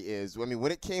RG3 is,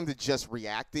 when it came to just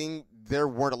reacting, there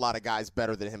weren't a lot of guys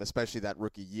better than him, especially that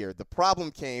rookie year. The problem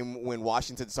came when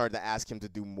Washington started to ask him to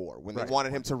do more, when they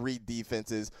wanted him to read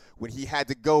defenses, when he had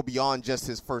to go beyond just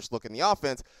his first look in the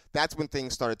offense. That's when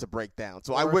things started to break down.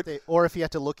 So or if he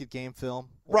had to look at game film,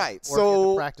 right? Or if he had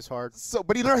to practice hard.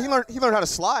 But he learned how to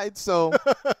slide. So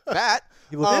that.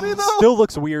 He still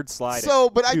looks weird sliding. So,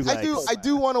 but I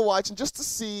do want to watch, and just to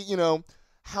see,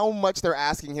 how much they're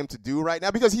asking him to do right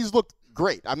now, because he's looked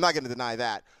great. I'm not going to deny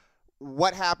that.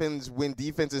 What happens when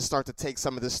defenses start to take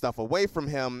some of this stuff away from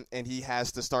him and he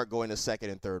has to start going to second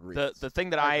and third reads? The thing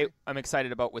that I'm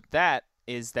excited about with that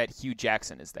is that Hugh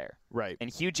Jackson is there. Right. And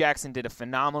Hugh Jackson did a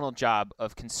phenomenal job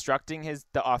of constructing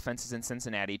the offenses in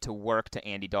Cincinnati to work to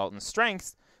Andy Dalton's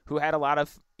strengths, who had a lot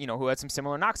of, who had some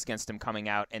similar knocks against him coming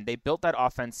out, and they built that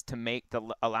offense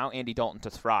to allow Andy Dalton to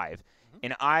thrive.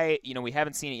 And we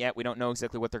haven't seen it yet. We don't know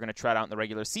exactly what they're going to trot out in the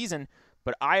regular season,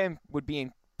 but would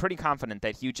be pretty confident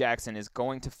that Hugh Jackson is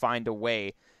going to find a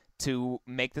way to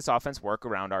make this offense work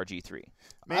around RG3.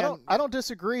 Man, I don't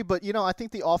disagree, but I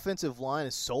think the offensive line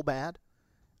is so bad,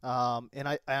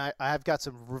 and I've got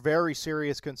some very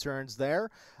serious concerns there.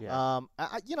 Yeah.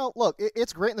 Look,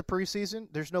 it's great in the preseason.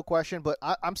 There's no question, but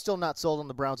I'm still not sold on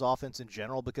the Browns' offense in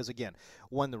general because, again,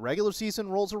 when the regular season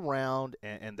rolls around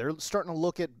and they're starting to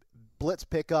look at blitz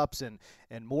pickups and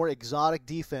more exotic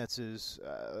defenses,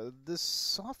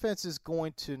 this offense is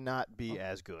going to not be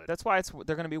as good. That's why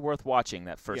they're going to be worth watching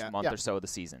that first month or so of the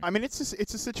season. I mean, it's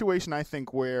a situation, I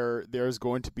think, where there's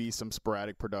going to be some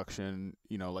sporadic production.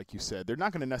 Like you said, they're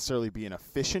not going to necessarily be an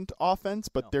efficient offense,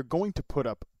 but they're going to put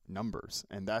up numbers,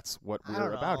 and that's what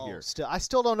we're about here. I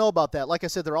still don't know about that. Like I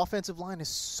said, their offensive line is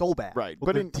so bad. Right,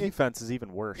 but their defense is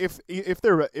even worse. If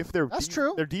they're that's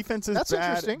true. Their defense is that's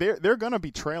bad. Interesting. They're going to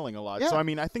be trailing a lot. Yeah. So I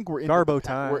mean, I think we're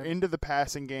into the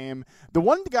passing game. The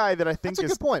one guy that I think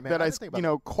that's a good point, man. that is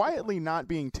quietly not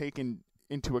being taken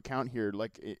into account here,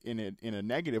 like in a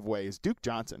negative way, is Duke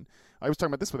Johnson. I was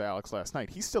talking about this with Alex last night.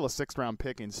 He's still a 6th-round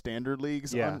pick in standard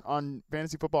leagues on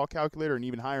Fantasy Football Calculator and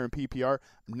even higher in PPR.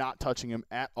 I'm not touching him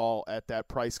at all at that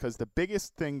price because the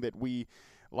biggest thing that we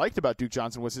liked about Duke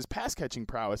Johnson was his pass-catching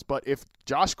prowess. But if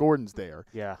Josh Gordon's there,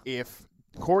 if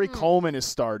Corey Coleman is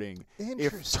starting,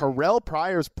 if Terrell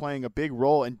Pryor's playing a big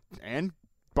role, and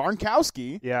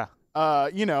Barnkowski,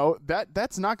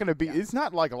 that's not going to be – it's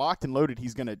not like locked and loaded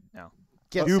he's going to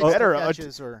do better.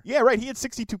 He had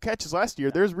 62 catches last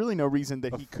year. There's really no reason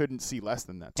that he couldn't see less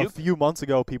than that. A few months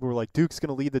ago, people were like, Duke's going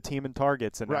to lead the team in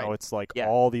targets, and now it's like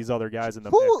all these other guys in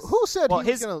the mix. Who said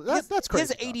he was going to – that's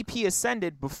crazy. His ADP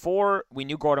ascended before we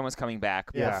knew Gordon was coming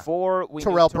back, before we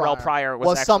Terrell knew Terrell Pryor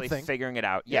was actually figuring it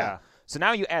out. Yeah. So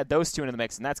now you add those two into the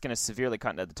mix, and that's going to severely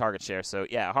cut into the target share. So,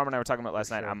 Harmon and I were talking about last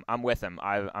night. I'm with him.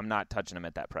 I'm not touching him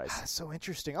at that price. That's so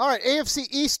interesting. All right, AFC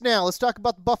East now. Let's talk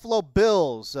about the Buffalo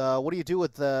Bills. What do you do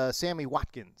with Sammy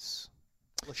Watkins,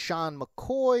 LaShawn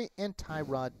McCoy, and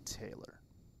Tyrod Taylor?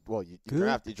 Well, you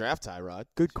draft Tyrod.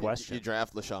 Good question. You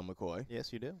draft LaShawn McCoy.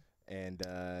 Yes, you do. And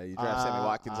you draft Sammy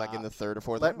Watkins like in the 3rd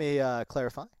or 4th Let me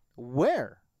clarify.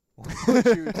 Where would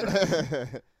you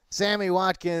draft Sammy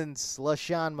Watkins,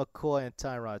 LaShawn McCoy, and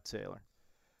Tyrod Taylor?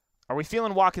 Are we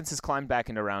feeling Watkins has climbed back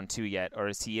into round 2 yet, or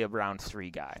is he a round 3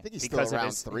 guy? I think he's because still a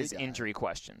round of his, 3 his guy. injury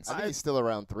questions. I think he's still a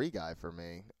round 3 guy for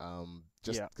me.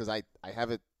 Just because I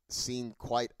haven't seen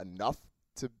quite enough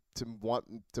to want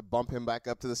to bump him back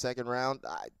up to the 2nd round.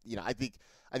 I think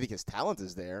his talent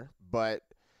is there, but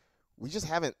we just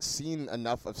haven't seen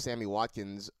enough of Sammy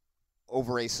Watkins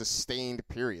over a sustained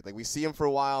period. Like we see him for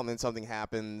a while and then something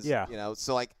happens. Yeah.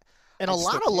 So like. And a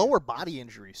lot of lower body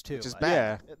injuries too. Which is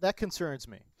bad. Yeah. That concerns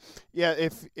me. Yeah,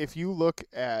 if you look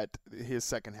at his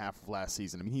second half of last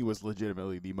season, I mean, he was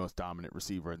legitimately the most dominant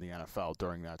receiver in the NFL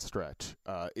during that stretch.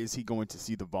 Is he going to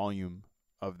see the volume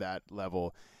of that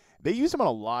level? They used him on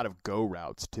a lot of go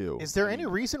routes too. Is there any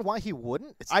reason why he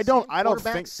wouldn't? It's I don't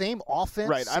think same offense.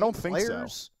 Right, I don't think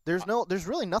players. so. There's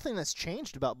really nothing that's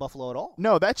changed about Buffalo at all.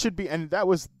 No, that should be, and that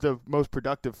was the most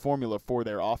productive formula for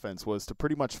their offense, was to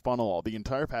pretty much funnel all the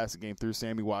entire passing game through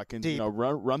Sammy Watkins. Deep.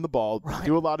 Run the ball,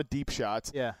 do a lot of deep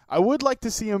shots. Yeah, I would like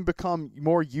to see him become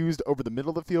more used over the middle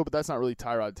of the field, but that's not really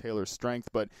Tyrod Taylor's strength.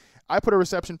 But I put a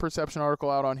reception perception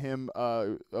article out on him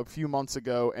a few months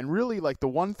ago, and really, like, the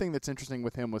one thing that's interesting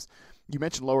with him was, you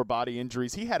mentioned lower body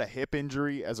injuries. He had a hip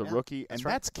injury as a rookie, and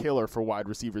that's killer for wide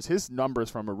receivers. His numbers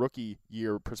from a rookie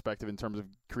year perspective in terms of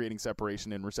creating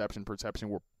separation and reception perception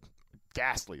were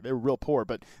ghastly. They were real poor.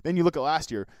 But then you look at last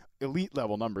year, elite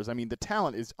level numbers. I mean, the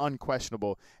talent is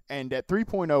unquestionable. And at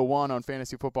 3.01 on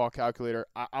Fantasy Football Calculator,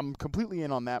 I'm completely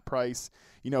in on that price.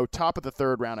 Top of the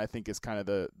 3rd round, I think, is kind of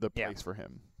the place for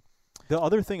him. The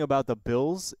other thing about the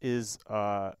Bills is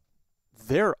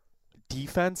their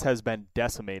defense has been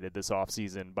decimated this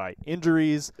offseason by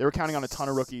injuries. They were counting on a ton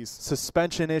of rookies.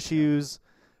 Suspension issues.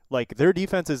 Like, their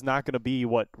defense is not going to be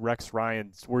what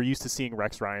we're used to seeing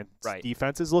Rex Ryan's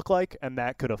defenses look like, and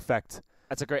that could affect.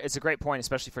 It's a great point,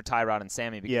 especially for Tyrod and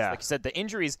Sammy, because like you said, the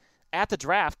injuries, at the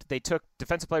draft, they took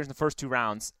defensive players in the first 2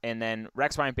 rounds, and then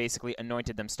Rex Ryan basically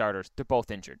anointed them starters. They're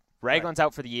both injured. Ragland's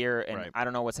out for the year, and I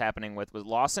don't know what's happening with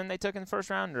Lawson they took in the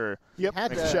first round? Or Yep,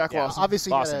 Shaq Lawson.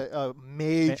 Obviously, Lawson. he had a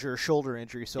major shoulder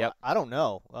injury, so I don't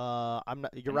know. I'm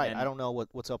not. You're right. And I don't know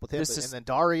what's up with him. this But, is- and then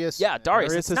Darius. Yeah, Darius.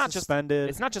 Darius It's not is suspended.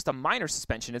 It's not just a minor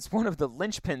suspension. It's one of the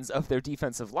linchpins of their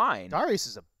defensive line. Darius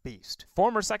is a beast.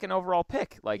 Former 2nd overall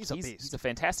pick. Like He's a beast. He's a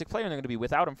fantastic player, and they're going to be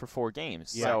without him for 4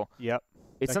 games. Yeah. So Yep.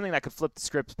 it's something that could flip the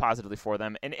script positively for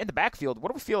them. And in the backfield, what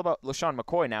do we feel about LaShawn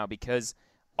McCoy now? Because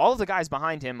all of the guys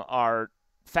behind him are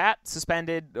fat,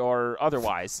 suspended, or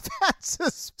otherwise.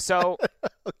 So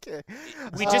okay,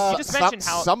 you just mentioned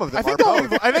how some of them I think are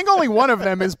both. I think only one of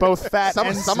them is both fat. Some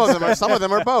and of them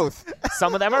are both.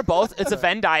 Some of them are both. It's a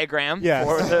Venn diagram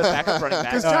for the backup running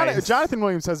back. Because Jonathan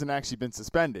Williams hasn't actually been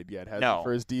suspended yet, has No. he,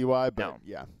 for his DUI? But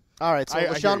yeah. All right, so I hear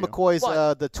LaShawn you. McCoy's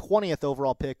the 20th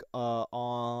overall pick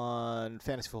on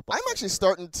fantasy football. I'm actually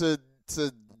starting to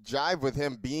jive with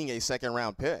him being a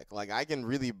 2nd-round pick. Like, I can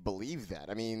really believe that.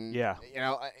 I mean,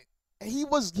 he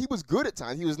was good at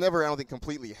times. He was never, I don't think,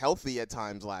 completely healthy at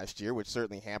times last year, which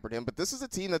certainly hampered him. But this is a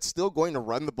team that's still going to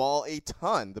run the ball a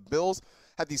ton. The Bills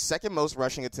had the 2nd most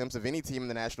rushing attempts of any team in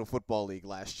the National Football League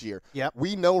last year. Yep.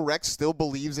 We know Rex still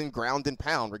believes in ground and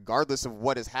pound, regardless of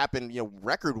what has happened,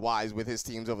 record-wise with his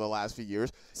teams over the last few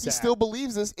years. He still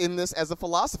believes in this as a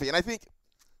philosophy. And I think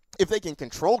if they can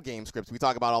control game scripts, we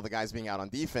talk about all the guys being out on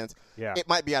defense, it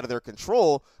might be out of their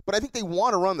control, but I think they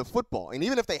want to run the football. And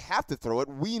even if they have to throw it,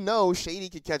 we know Shady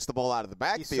can catch the ball out of the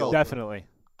backfield. Definitely.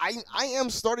 I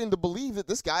am starting to believe that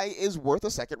this guy is worth a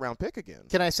 2nd-round pick again.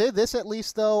 Can I say this at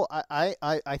least, though?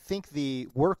 I think the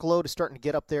workload is starting to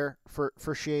get up there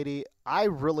for Shady. I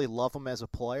really love him as a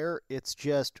player. It's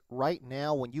just right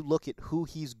now when you look at who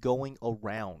he's going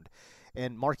around,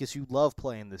 and Marcus, you love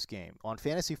playing this game. On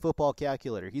Fantasy Football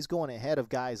Calculator, he's going ahead of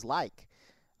guys like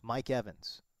Mike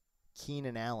Evans,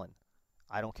 Keenan Allen.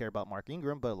 I don't care about Mark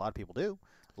Ingram, but a lot of people do.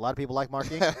 A lot of people like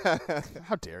Mark Ingram.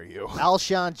 How dare you?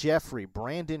 Alshon Jeffrey,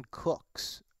 Brandon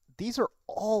Cooks. These are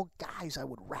all guys I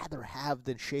would rather have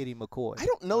than Shady McCoy. I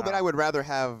don't know that I would rather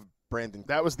have Brandon Cooks.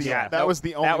 That was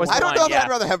the only one. I don't know if I'd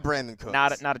rather have Brandon Cooks.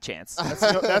 Not a chance.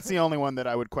 That's the only one that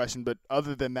I would question. But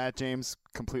other than that, James,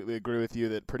 completely agree with you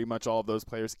that pretty much all of those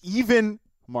players, even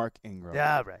Mark Ingram.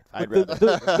 Yeah, right.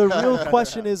 The real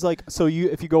question is, like, so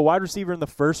if you go wide receiver in the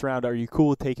 1st round, are you cool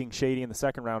with taking Shady in the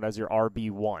 2nd round as your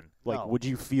RB1? Like, No. would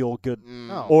you feel good?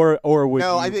 No. Or would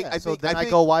No, you? I think I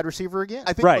go wide receiver again.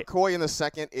 I think Right. McCoy in the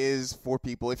 2nd is for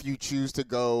people if you choose to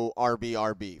go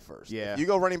RB first. Yeah. If you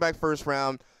go running back 1st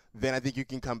round, then I think you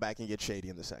can come back and get Shady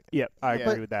in the 2nd. Yep, I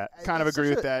agree with that. Kind of agree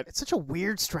with that. It's such a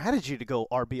weird strategy to go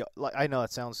RB. Like, I know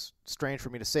it sounds strange for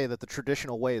me to say that the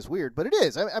traditional way is weird, but it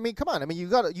is. I mean, come on. I mean, you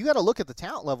got to look at the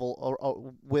talent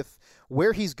level with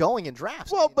where he's going in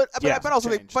drafts. Well, but also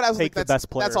think Take the best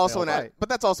player that's also available. but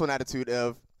that's also an attitude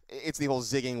of it's the whole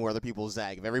zigging where other people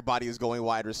zag. If everybody is going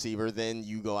wide receiver, then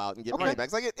you go out and get running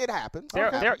backs. Like it happens.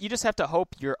 You just have to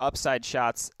hope your upside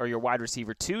shots or your wide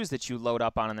receiver 2s that you load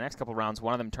up on in the next couple rounds,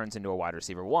 one of them turns into a wide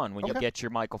receiver 1 when you get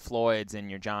your Michael Floyds and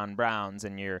your John Browns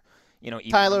and your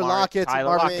even Tyler Lockett, Marvin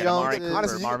Amari Jones. Cooper,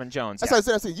 Honestly, Marvin Jones. That's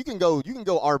what I said. You can go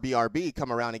RB,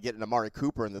 come around and get an Amari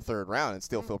Cooper in the 3rd round and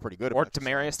still feel pretty good Or about it.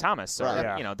 Demarius Thomas. So,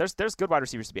 Right. there's good wide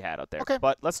receivers to be had out there. Okay.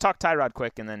 But let's talk Tyrod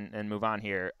quick and move on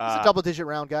here. He's a double-digit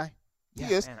round guy. He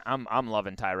is. Man, I'm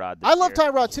loving Tyrod this I love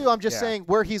year. Tyrod too. I'm just saying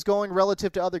where he's going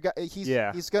relative to other guys.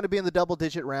 He's going to be in the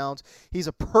double-digit rounds. He's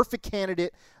a perfect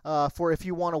candidate for if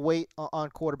you want to wait on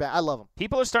quarterback. I love him.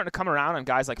 People are starting to come around on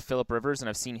guys like Phillip Rivers, and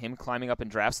I've seen him climbing up in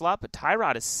drafts a lot, but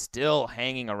Tyrod is still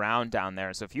hanging around down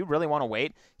there. So if you really want to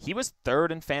wait, he was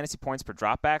 3rd in fantasy points per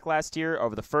dropback last year.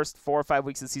 Over the first 4 or 5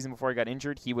 weeks of the season before he got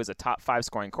injured, he was a top 5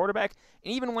 scoring quarterback.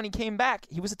 And even when he came back,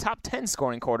 he was a top 10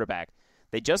 scoring quarterback.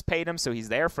 They just paid him, so he's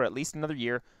there for at least another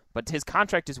year. But his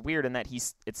contract is weird in that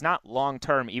it's not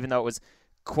long-term, even though it was,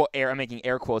 I'm making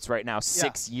air quotes right now,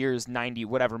 6 years, 90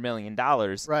 whatever $1 million.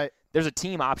 Right. There's a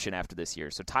team option after this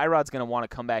year. So Tyrod's going to want to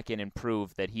come back in and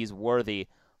prove that he's worthy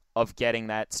of getting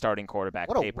that starting quarterback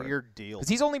paper. What a weird deal. Because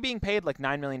he's only being paid like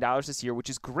 $9 million this year, which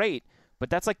is great, but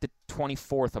that's like the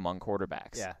 24th among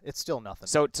quarterbacks. Yeah, it's still nothing.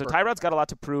 So Tyrod's got a lot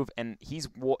to prove, and he's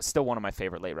still one of my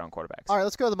favorite late-round quarterbacks. All right,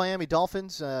 let's go to the Miami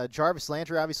Dolphins. Jarvis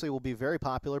Landry obviously will be very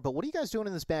popular, but what are you guys doing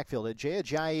in this backfield? Jay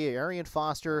Ajayi, Arian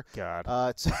Foster. God.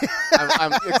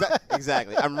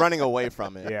 Exactly. I'm running away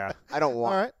from it. Yeah. I don't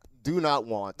want. All right. Do not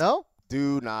want. No?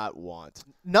 Do not want.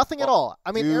 Nothing at all.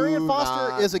 I mean, do Arian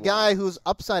Foster not is a guy want. whose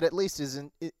upside at least is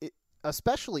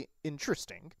especially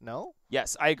interesting, no?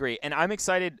 Yes, I agree. And I'm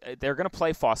excited. They're going to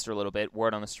play Foster a little bit.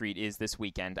 Word on the street is this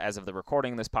weekend. As of the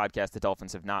recording of this podcast, the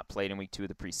Dolphins have not played in week 2 of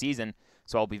the preseason.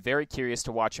 So I'll be very curious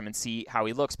to watch him and see how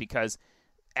he looks, because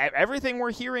everything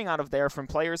we're hearing out of there from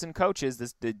players and coaches,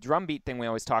 the drumbeat thing we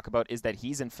always talk about, is that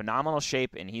he's in phenomenal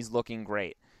shape and he's looking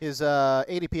great. His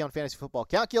ADP on Fantasy Football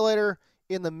Calculator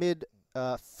in the mid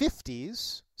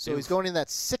 50s. So he's going in that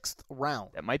 6th round.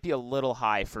 That might be a little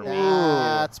high for me.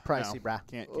 That's pricey, brah.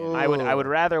 I would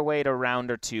rather wait a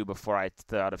round or two before I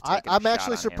thought of taking I'm a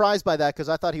actually shot on surprised by that, because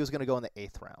I thought he was going to go in the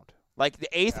 8th round. Like the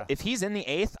 8th, if he's in the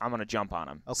 8th, I'm going to jump on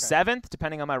him. Okay. 7th,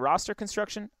 depending on my roster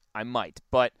construction, I might.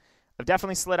 But I've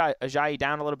definitely slid Ajayi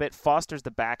down a little bit. Foster's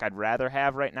the back I'd rather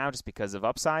have right now just because of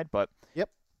upside. But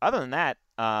other than that,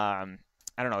 I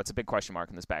don't know. It's a big question mark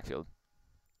in this backfield.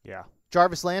 Yeah.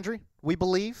 Jarvis Landry, we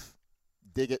believe.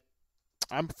 Dig it.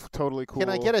 I'm totally cool. Can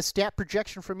I get a stat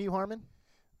projection from you, Harmon?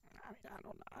 I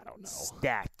don't know.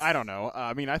 Stats. I don't know.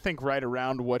 I think right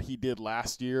around what he did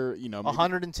last year,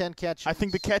 110 catches. I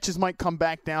think the catches might come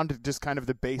back down to just kind of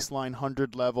the baseline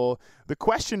 100 level. The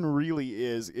question really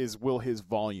is will his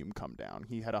volume come down?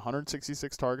 He had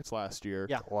 166 targets last year.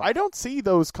 Yeah. Wow. I don't see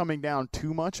those coming down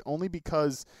too much, only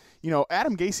because,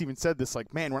 Adam Gase even said this,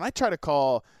 like, man, when I try to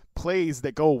call plays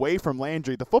that go away from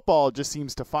Landry, the football just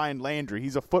seems to find Landry.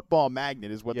 He's a football magnet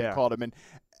is what they called him. And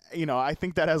I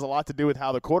think that has a lot to do with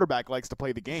how the quarterback likes to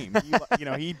play the game.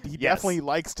 He definitely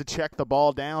likes to check the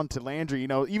ball down to Landry.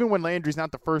 Even when Landry's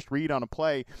not the first read on a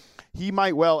play, he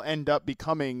might well end up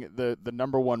becoming the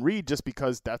number one read, just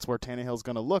because that's where Tannehill's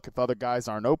going to look. If other guys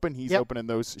aren't open, he's open in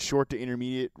those short to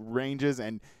intermediate ranges,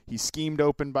 and he's schemed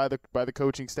open by the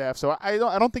coaching staff. So I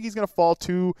don't think he's going to fall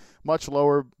too much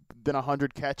lower than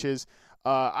 100 catches.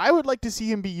 I would like to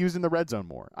see him be used in the red zone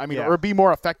more. Or be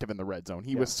more effective in the red zone.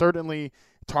 He was certainly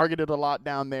targeted a lot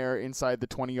down there inside the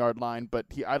 20-yard line, but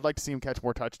I'd like to see him catch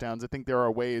more touchdowns. I think there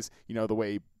are ways, the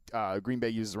way Green Bay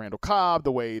uses Randall Cobb,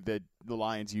 the way that the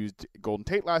Lions used Golden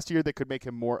Tate last year, that could make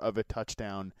him more of a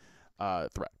touchdown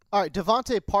threat. All right,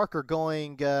 Devontae Parker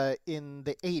going in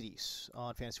the 80s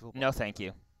on Fantasy Football. No, thank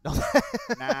you.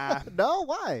 Nah. No,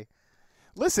 why?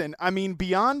 Listen,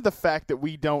 beyond the fact that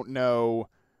we don't know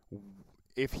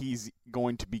if he's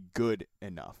going to be good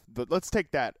enough. But let's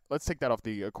take that off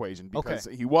the equation, because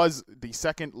he was the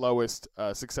second lowest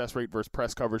success rate versus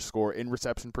press coverage score in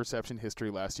reception perception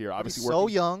history last year.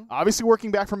 Obviously, young. Obviously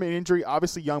working back from an injury,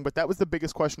 obviously young, but that was the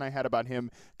biggest question I had about him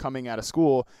coming out of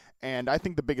school. And I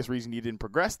think the biggest reason he didn't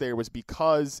progress there was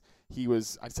because he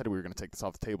was – I said we were going to take this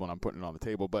off the table, and I'm putting it on the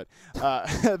table. But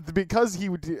because he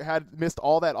had missed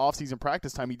all that offseason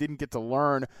practice time, he didn't get to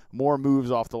learn more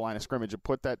moves off the line of scrimmage and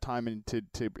put that time in to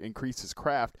increase his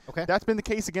craft. Okay. That's been the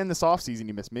case again this offseason.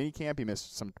 He missed minicamp. He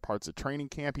missed some parts of training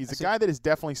camp. He's a guy that is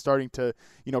definitely starting to,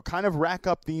 kind of rack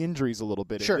up the injuries a little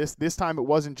bit. Sure. This time it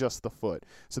wasn't just the foot.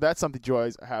 So that's something you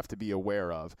always have to be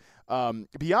aware of.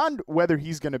 Beyond whether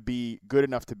he's going to be good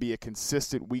enough to be a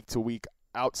consistent week-to-week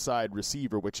outside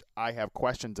receiver, which I have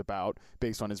questions about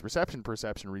based on his reception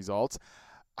perception results,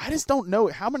 I just don't know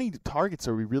how many targets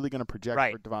are we really going to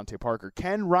project for Devontae Parker.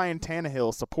 Can Ryan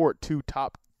Tannehill support 2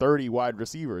 top 30 wide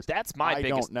receivers? That's my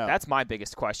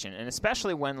biggest question, and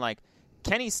especially when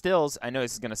Kenny Stills, I know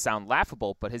this is going to sound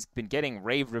laughable, but has been getting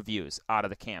rave reviews out of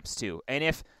the camps too. And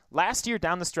if last year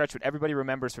down the stretch, what everybody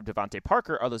remembers from Devontae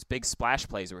Parker are those big splash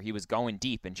plays where he was going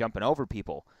deep and jumping over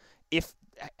people, if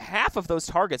half of those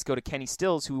targets go to Kenny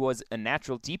Stills, who was a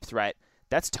natural deep threat,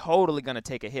 that's totally going to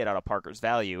take a hit out of Parker's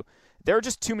value. There are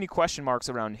just too many question marks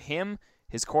around him,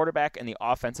 his quarterback, and the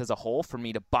offense as a whole for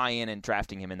me to buy in and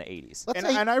drafting him in the 80s.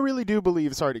 And I really do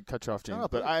believe, sorry to cut you off, James,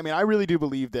 but I really do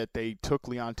believe that they took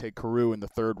Leonte Carew in the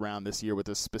 3rd round this year with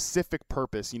a specific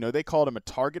purpose. They called him a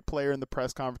target player in the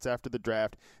press conference after the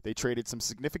draft. They traded some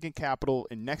significant capital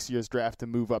in next year's draft to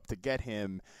move up to get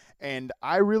him. And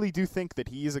I really do think that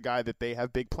he is a guy that they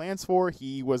have big plans for.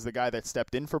 He was the guy that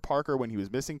stepped in for Parker when he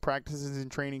was missing practices in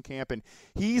training camp. And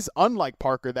he's, unlike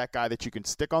Parker, that guy that you can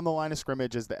stick on the line of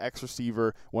scrimmage as the X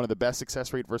receiver, one of the best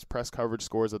success rate versus press coverage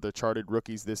scores of the charted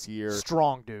rookies this year.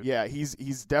 Strong dude. Yeah, he's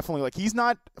definitely he's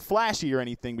not flashy or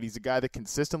anything, but he's a guy that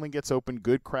consistently gets open,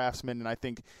 good craftsman. And I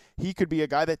think he could be a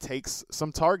guy that takes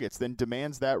some targets, then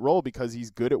demands that role because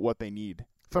he's good at what they need.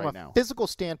 From right a now. physical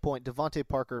standpoint, Devontae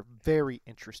Parker, very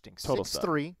interesting. Total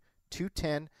 6'3",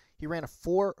 210. He ran a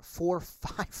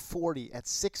 4.45 40 at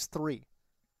 6'3".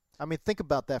 Think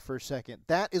about that for a second.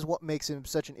 That is what makes him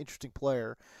such an interesting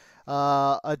player.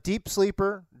 A deep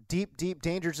sleeper, deep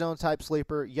danger zone type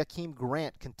sleeper. Jakeem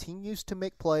Grant continues to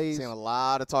make plays. Seeing a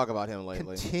lot of talk about him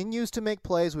lately. Continues to make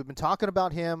plays. We've been talking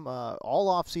about him all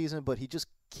offseason, but he just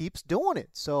keeps doing it.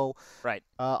 So right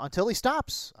until he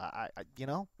stops,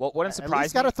 what wouldn't surprise me?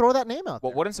 He's got to throw that name out.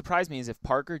 What wouldn't surprise me is if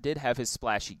Parker did have his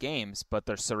splashy games, but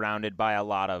they're surrounded by a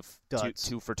lot of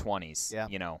 2 for 20s. Yeah,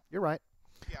 you're right.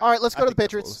 All right, let's go to the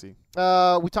Patriots.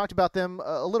 We talked about them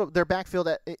a little. Their backfield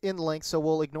in length, so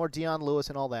we'll ignore Dion Lewis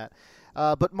and all that.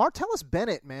 But Martellus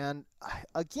Bennett, man,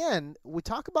 again, we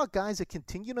talk about guys that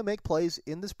continue to make plays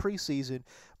in this preseason.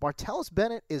 Martellus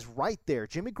Bennett is right there.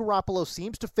 Jimmy Garoppolo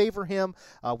seems to favor him.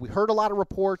 We heard a lot of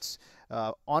reports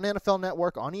on NFL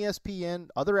Network, on ESPN,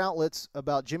 other outlets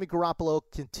about Jimmy Garoppolo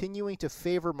continuing to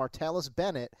favor Martellus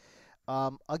Bennett.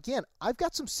 Again, I've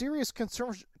got some serious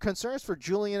concerns for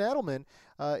Julian Edelman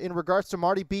in regards to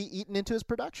Marty B eating into his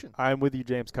production. I'm with you,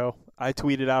 James Coe. I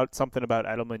tweeted out something about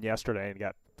Edelman yesterday and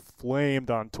got flamed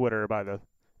on Twitter by the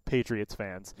Patriots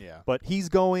fans. Yeah. But he's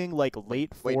going like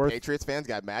late fourth. Wait, Patriots fans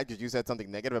got mad because you said something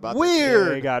negative about Weird. this?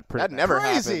 They got pretty That never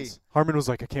crazy. happens. Harmon was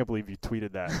like, I can't believe you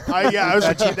tweeted that.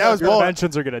 That was Your bold.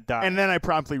 mentions are going to die. And then I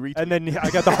promptly retweeted. And then I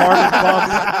got the Harmon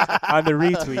bump on the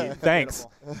retweet. Thanks.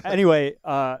 Anyway,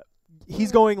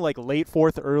 he's going like late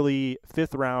fourth, early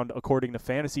fifth round, according to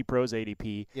Fantasy Pros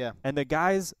ADP. Yeah. And the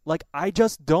guys, like, I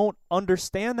just don't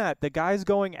understand that. The guys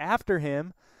going after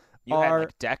him had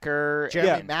like Decker,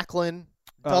 Jeremy Maclin,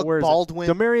 Doug Baldwin,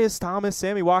 Demaryius Thomas,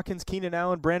 Sammy Watkins, Keenan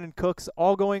Allen, Brandon Cooks,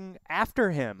 all going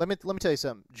after him. Let me tell you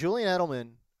something. Julian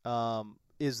Edelman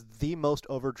is the most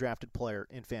overdrafted player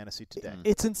in fantasy today.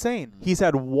 It's insane. He's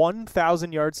had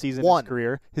 1,000-yard season in his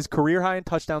career. His career high in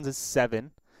touchdowns is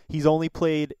 7. He's only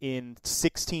played in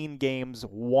 16 games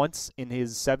once in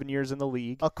his 7 years in the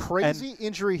league. A crazy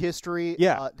injury history.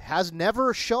 Has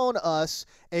never shown us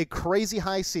a crazy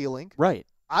high ceiling. Right.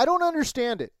 I don't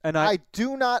understand it. And I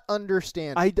do not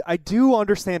understand it. I do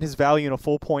understand his value in a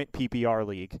full-point PPR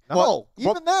league. No.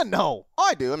 Then, no.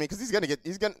 I do. I mean, because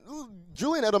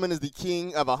Julian Edelman is the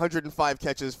king of 105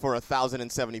 catches for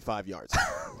 1,075 yards.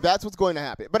 That's what's going to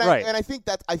happen. But I think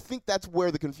that's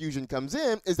where the confusion comes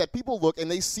in, is that people look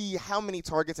and they see how many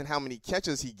targets and how many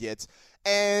catches he gets,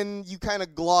 and you kind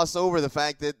of gloss over the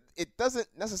fact that it doesn't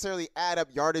necessarily add up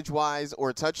yardage-wise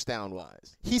or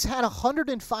touchdown-wise. He's had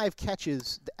 105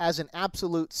 catches as an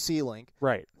absolute ceiling.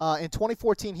 Right. In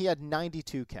 2014, he had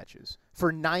 92 catches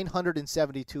for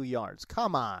 972 yards.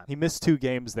 Come on. He missed 2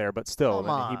 games there, but still, Come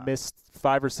on. he missed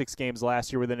 5 or 6 games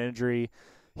last year with an injury.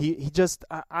 He just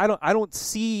I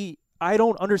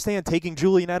don't understand taking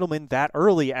Julian Edelman that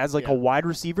early as like a wide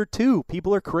receiver too.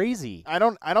 People are crazy. I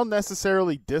don't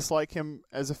necessarily dislike him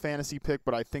as a fantasy pick,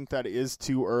 but I think that is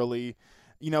too early.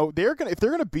 You know, if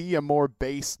they're gonna be a more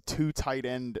base 2 tight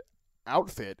end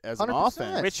outfit as an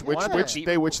offense,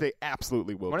 which they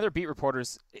absolutely will. One of their beat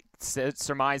reporters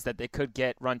surmised that they could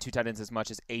run 2 tight ends as much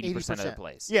as 80% of the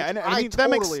plays. Yeah, and I mean,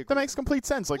 that makes complete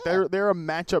sense. Like they're a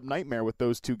matchup nightmare with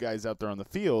those 2 guys out there on the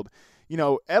field. You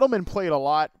know, Edelman played a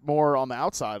lot more on the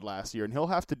outside last year, and he'll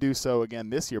have to do so again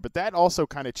this year. But that also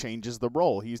kind of changes the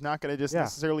role. He's not going to just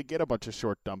necessarily get a bunch of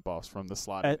short dump-offs from the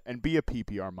slot and be a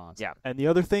PPR monster. Yeah, and the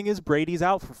other thing is Brady's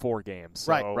out for 4 games.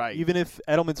 So right. Even if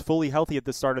Edelman's fully healthy at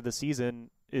the start of the season,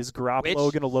 is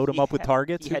Garoppolo going to load him up with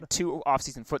targets? He had 2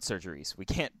 offseason foot surgeries. We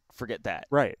can't forget that.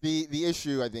 Right. The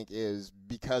issue, I think, is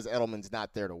because Edelman's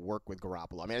not there to work with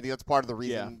Garoppolo. I mean, I think that's part of the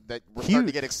reason that we're starting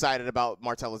to get excited about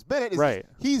Martellus Bennett. Is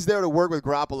he's there to work with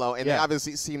Garoppolo, and they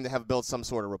obviously seem to have built some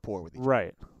sort of rapport with each other.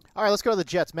 Right. All right, let's go to the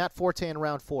Jets. Matt Forte in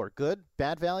round 4. Good?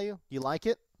 Bad value? You like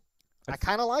it? I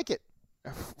kind of like it.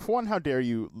 For one, how dare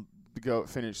you go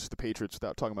finish the Patriots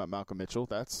without talking about Malcolm Mitchell?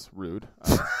 That's rude.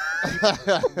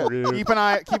 Rude. Keep an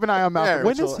eye on Malcolm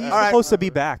When Mitchell. is he supposed to be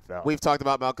back, though? We've talked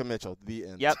about Malcolm Mitchell. The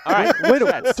end. Yep. All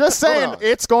right. Just saying,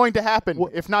 it's going to happen.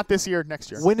 If not this year,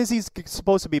 next year. When is he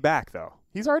supposed to be back, though?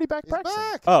 He's already back practicing.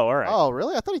 Back. Oh, all right. Oh,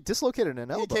 really? I thought he dislocated an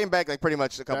elbow. He came back like pretty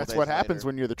much a couple That's days what later. happens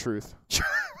when you're the truth.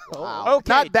 Wow.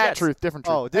 Okay, Not that Jets. truth, different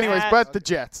truth. Oh, anyways, but the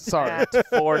Jets. Sorry. Matt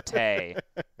Forte,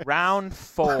 round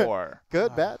 4.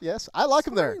 Good, bad, yes. I like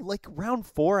him there. Like round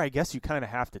 4, I guess you kind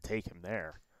of have to take him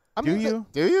there. Do you?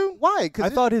 Do you? Why? I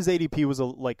thought his ADP was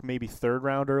like maybe 3rd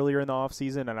round earlier in the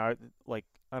offseason, and I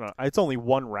don't know. It's only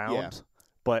 1 round,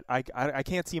 but I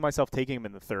can't see myself taking him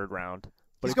in the 3rd round.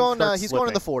 But He's going in the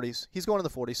 40s. He's going in the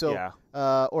 40s.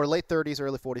 So or late 30s,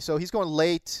 early 40s. So he's going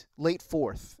late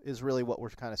 4th is really what we're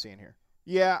kind of seeing here.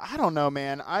 Yeah, I don't know,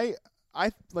 man. I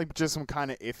like just am kind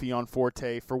of iffy on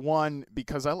Forte. For one,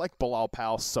 because I like Bilal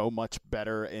Powell so much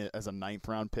better as a 9th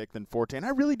round pick than Forte, and I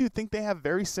really do think they have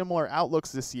very similar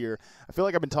outlooks this year. I feel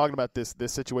like I've been talking about this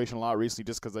situation a lot recently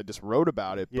just because I just wrote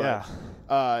about it. But,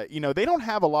 Yeah. they don't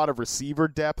have a lot of receiver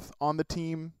depth on the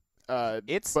team.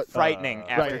 it's frightening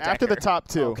after the top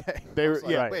two. Okay. They were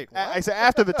I said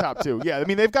after the top two. Yeah, I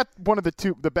mean they've got one of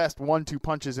the best 1-2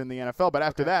 punches in the NFL, but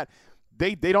after that.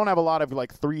 They don't have a lot of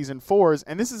like 3s and 4s,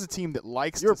 and this is a team that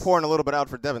likes. You were pouring a little bit out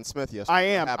for Devin Smith yesterday. I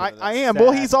am. I am.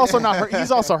 Well, he's also not hurt.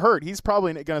 He's also hurt. He's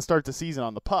probably going to start the season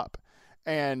on the PUP,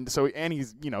 and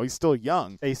he's he's still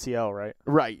young. ACL, right?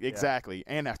 Right. Exactly.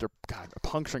 Yeah. And after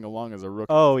puncturing along as a rookie.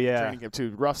 Oh yeah. Training camp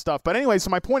too, rough stuff. But anyway, so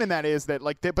my point in that is that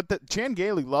Chan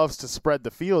Gailey loves to spread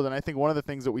the field, and I think one of the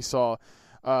things that we saw.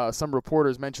 Some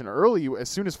reporters mentioned early, as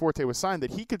soon as Forte was signed, that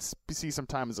he could see some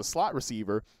time as a slot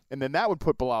receiver, and then that would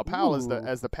put Bilal Powell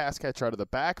as the pass catcher out of the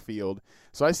backfield.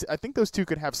 So I think those two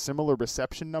could have similar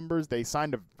reception numbers. They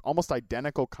signed almost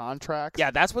identical contracts.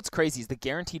 Yeah, that's what's crazy is the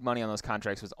guaranteed money on those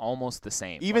contracts was almost the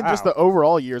same. Even just the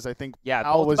overall years, I think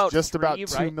Powell was just about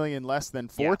 $3 $2 million less than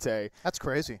Forte. Yeah. That's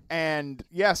crazy. And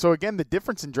so again, the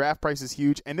difference in draft price is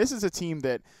huge. And this is a team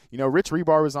that Rich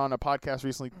Rebar was on a podcast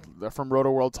recently from Roto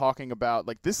World talking about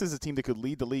this is a team that could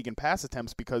lead the league in pass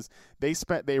attempts because they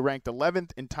ranked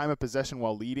 11th in time of possession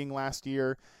while leading last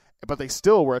year, but they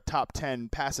still were a top 10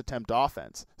 pass attempt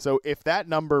offense. So if that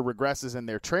number regresses and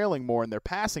they're trailing more and they're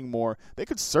passing more, they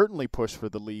could certainly push for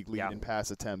the league lead in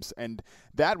pass attempts, and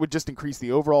that would just increase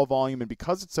the overall volume. And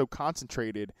because it's so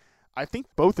concentrated, I think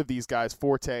both of these guys,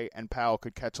 Forte and Powell,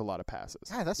 could catch a lot of passes.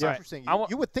 Yeah, that's interesting.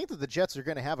 You would think that the Jets are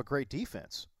going to have a great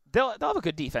defense. They'll have a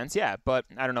good defense, yeah, but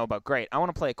I don't know about great. I want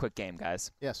to play a quick game,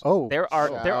 guys. Yes. Oh. There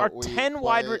are 10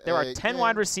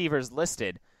 wide receivers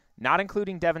listed, not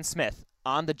including Devin Smith,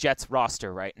 on the Jets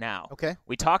roster right now. Okay.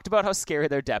 We talked about how scary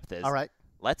their depth is. All right.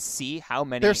 Let's see how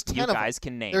many you guys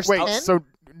can name. Wait, 10? So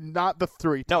not the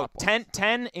 3 top ones.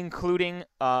 10 including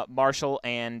Marshall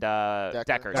and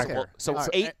Decker. Okay. So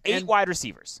eight wide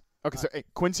receivers. Okay, so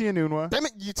Quincy Enunwa. Damn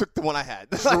it, you took the one I had.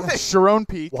 Sharon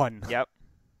Peak. 1. Yep.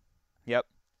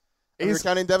 You're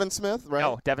counting Devin Smith, right?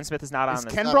 No, Devin Smith is not on this.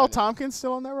 Is Kenbrell Tompkins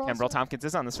still on that roster? Kenbrell Tompkins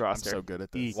is on this roster. I'm so good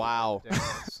at this. Wow.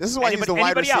 This is why he's the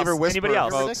wide receiver whisperer. Anybody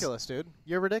else? You're ridiculous, dude.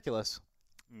 You're ridiculous.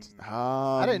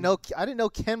 I didn't know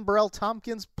Ken Burrell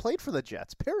Tompkins played for the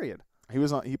Jets. Period. He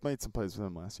made some plays with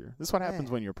them last year. This is what happens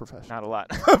when you're a professional. Not a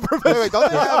lot. Wait, don't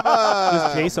they have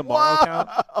Does Jason Morrow count?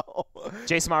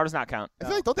 Jason Morrow does not count. I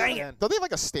feel like don't they have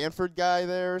like a Stanford guy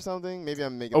there or something? Maybe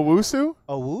I'm making Owusu?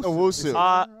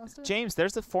 James,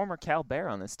 there's a former Cal Bear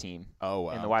on this team. Oh,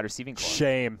 wow. In the wide receiving corps.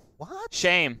 Shame. What?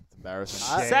 Shame. It's embarrassing.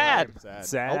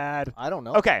 Sad. Nope, I don't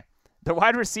know. Okay. The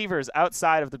wide receivers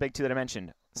outside of the big two that I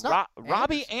mentioned.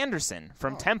 Robbie Anderson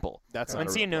from Temple. That's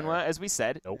Quincy Enunwa, as we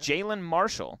said. Nope. Jalen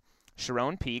Marshall.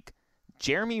 Sharon Peak.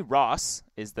 Jeremy Ross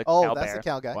is the Cal Bear. That's the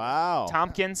Cal guy. Wow.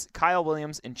 Tompkins, Kyle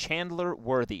Williams, and Chandler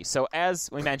Worthy. So as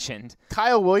we mentioned,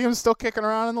 Kyle Williams still kicking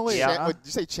around in the league. Yeah. Did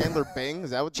you say Chandler Bing? Is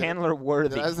that what Chandler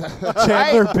Worthy?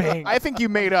 Chandler Bing. I think you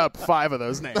made up 5 of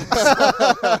those names.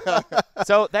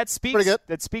 So that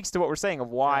speaks to what we're saying of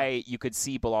why you could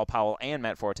see Bilal Powell and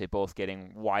Matt Forte both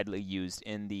getting widely used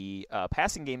in the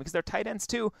passing game because they're tight ends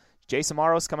too. Jason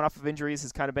Morrow's coming off of injuries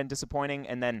has kind of been disappointing,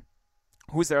 and then.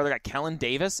 Who's their other guy? Kellen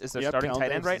Davis is their starting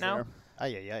tight end right now.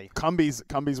 Cumby's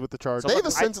with the Chargers.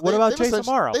 What about Jason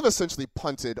Morrow? They've essentially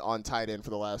punted on tight end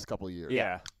for the last couple of years.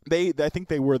 Yeah. I think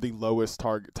they were the lowest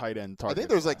tight end target. I think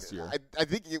there's I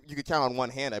think you could count on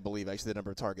one hand. I believe actually the number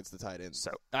of targets the tight ends.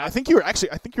 So I think you're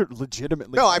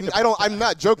legitimately. No, I'm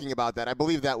not joking about that. I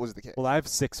believe that was the case. Well, I have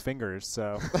 6 fingers,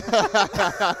 so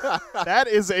that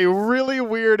is a really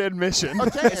weird admission.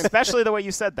 Okay, especially the way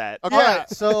you said that. Okay. All right,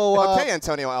 so okay,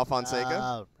 Antonio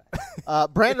Alfonseca.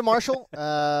 Brandon Marshall.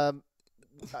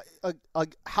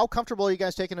 How comfortable are you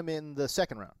guys taking him in the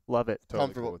second round? Love it.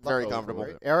 Comfortable, very comfortable.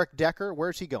 Eric Decker,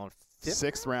 where's he going?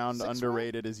 6th round,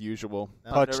 underrated as usual.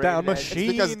 Touchdown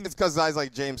machine. It's because guys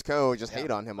like James Coe just hate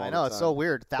on him all the time. I know, it's so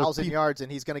weird. 1,000 yards,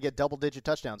 and he's going to get double-digit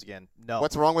touchdowns again. No.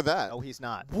 What's wrong with that? No, he's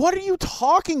not. What are you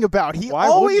talking about? He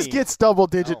always gets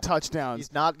double-digit touchdowns.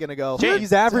 He's not going to go.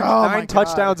 He's averaged 9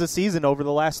 touchdowns a season over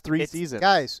the last 3 seasons.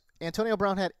 Guys, Antonio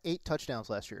Brown had 8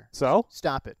 touchdowns last year. So?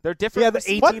 Stop it. They're different. Yeah, the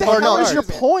 18 what the hell is your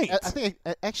point? I think,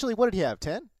 actually, what did he have?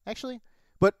 10, actually?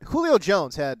 But Julio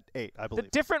Jones had 8, I believe.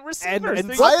 The different receivers. And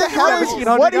what the hell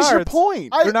is your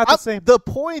point? They're not the same. The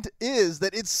point is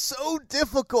that it's so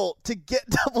difficult to get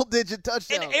double-digit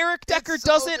touchdowns. And Eric Decker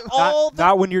does it all the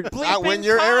not when you're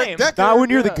Eric Decker. Not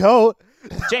when you're the GOAT.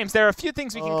 James, there are a few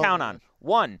things we can count on.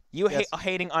 1, you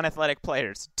hating unathletic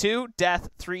players. 2, death.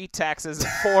 3, taxes.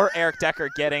 4, Eric Decker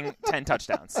getting 10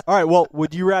 touchdowns. All right, well,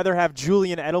 would you rather have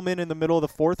Julian Edelman in the middle of the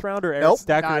 4th round or Eric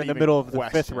Decker in the middle of the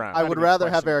 5th round? I would rather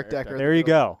have Eric Decker. There you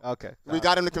go. Okay. We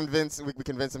got him to convince. We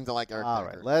convinced him to like Eric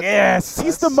Decker. All right. Yes,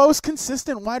 he's the most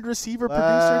consistent wide receiver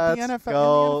producer in the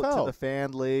NFL. Go to the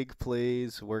fan league,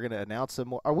 please. We're gonna announce some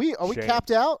more. Are we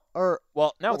capped out or?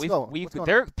 Well, no,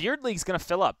 their beard league's gonna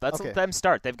fill up. Let's let them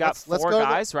start. They've got 4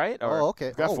 guys, right? Oh, okay.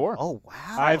 We've got 4. Oh, wow.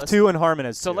 I have 2 and Harmon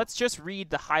has 2. So let's just read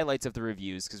the highlights of the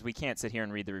reviews because we can't sit here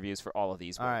and read the reviews for all of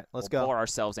these. All right, let's go. go. Bore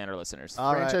ourselves and our listeners.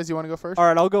 Franchise, you want to go first? All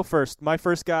right, I'll go first. My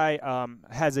first guy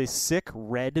has a sick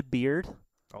red beard.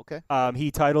 Okay.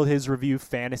 He titled his review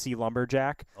Fantasy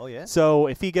Lumberjack. Oh, yeah? So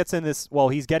if he gets in this, well,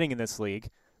 he's getting in this league,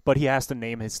 but he has to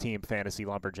name his team Fantasy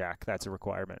Lumberjack. That's a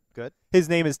requirement. Good. His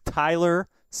name is Tyler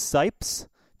Sipes,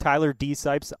 Tyler D.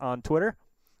 Sipes on Twitter.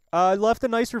 Left a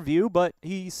nice review, but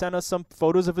he sent us some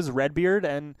photos of his red beard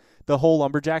and the whole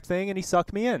lumberjack thing, and he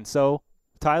sucked me in. So,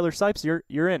 Tyler Sipes,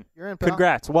 you're in. You're in, pal.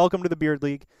 Congrats. Welcome to the Beard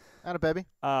League. Atta baby.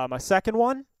 My second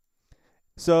one.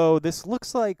 So, this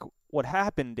looks like what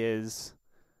happened is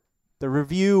the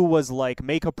review was like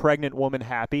make a pregnant woman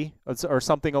happy or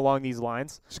something along these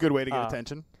lines. It's a good way to get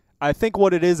attention. I think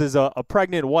what it is a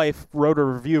pregnant wife wrote a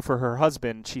review for her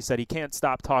husband. She said he can't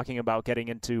stop talking about getting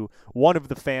into one of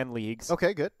the fan leagues.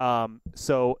 Okay, good.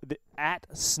 So at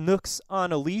Snooks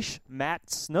on a Leash,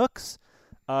 Matt Snooks,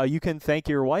 you can thank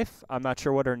your wife. I'm not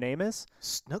sure what her name is.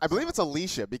 Snooks? I believe it's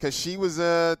Alicia because she was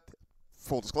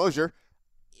full disclosure.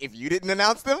 If you didn't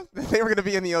announce them, they were going to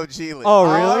be in the OG league. Oh,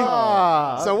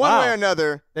 really? So one way or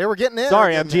another, they were getting in.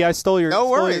 Sorry, MG, I stole your.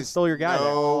 No worries. Stole your guy.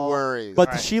 No worries.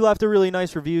 But she left a really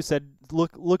nice review. Said,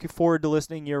 looking forward to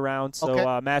listening year round.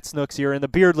 So Matt Snooks, you're in the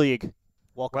Beard League.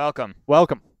 Welcome. All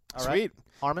right. Sweet.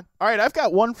 Harmon? All right, I've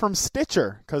got one from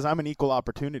Stitcher because I'm an equal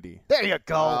opportunity. There you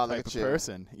go. Type of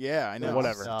person. Yeah, I know.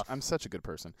 Whatever. I'm such a good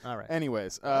person. All right.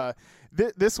 Anyways,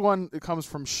 this one comes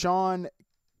from Sean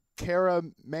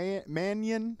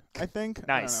Karamanian, I think.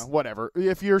 Nice. I don't know, whatever.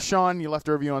 If you're Sean, you left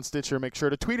a review on Stitcher, make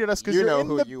sure to tweet at us because you know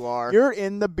who you are. You're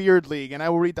in the Beard League, and I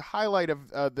will read the highlight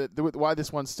of why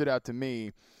this one stood out to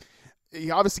me. He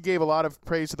obviously gave a lot of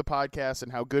praise to the podcast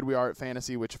and how good we are at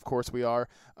fantasy, which of course we are.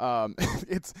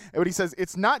 It's what he says.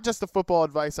 It's not just the football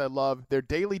advice I love. Their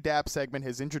daily DAP segment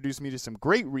has introduced me to some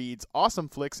great reads, awesome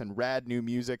flicks, and rad new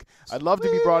music. I'd love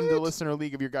to be brought into the listener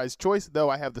league of your guys' choice, though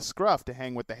I have the scruff to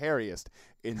hang with the hairiest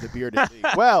in the bearded league.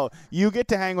 Well, you get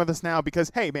to hang with us now because,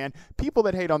 hey, man, people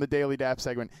that hate on the daily DAP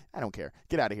segment, I don't care.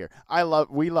 Get out of here.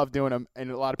 We love doing them,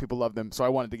 and a lot of people love them, so I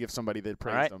wanted to give somebody that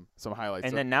praised them some highlights.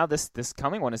 And then now this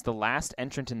coming one is the last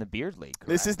entrant in the Beard League. Correct?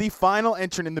 This is the final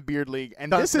entrant in the Beard League,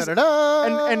 and this is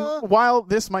and while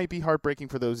this might be heartbreaking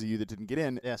for those of you that didn't get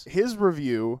in, his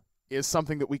review is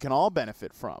something that we can all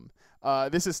benefit from.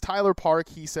 This is Tyler Park.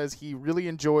 He says he really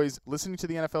enjoys listening to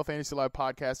the NFL Fantasy Live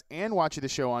podcast and watching the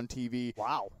show on TV.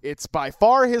 Wow. It's by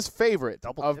far his favorite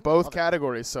of both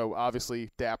categories. So obviously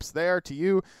DAP's there to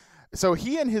you. So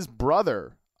he and his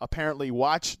brother apparently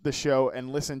watch the show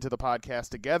and listen to the podcast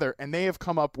together, and they have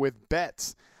come up with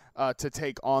bets to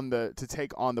take on the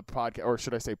podcast, or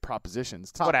should I say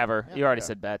propositions? Whatever. You already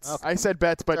said bets. Okay. I said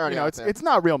bets, but it's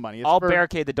not real money. I'll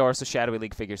barricade the door so Shadowy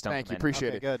League figures don't. Thank come you, in.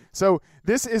 appreciate it. Good. So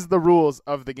this is the rules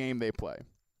of the game they play.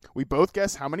 We both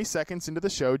guess how many seconds into the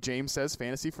show James says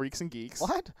Fantasy Freaks and Geeks.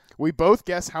 What? We both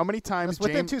guess how many times That's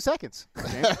within 2 seconds.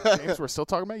 James, we're still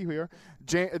talking about you here.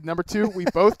 Number 2, we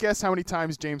both guess how many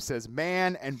times James says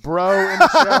man and bro in the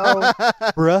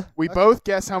show. Bruh. We both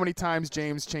guess how many times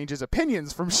James changes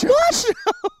opinions from show to show.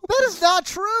 That is not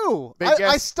true.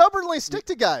 I stubbornly stick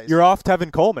to guys. You're off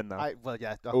Tevin Coleman, though.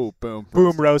 Oh, boom.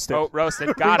 Boom, roasted. Oh,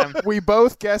 roasted. Got him. We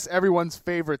both guess everyone's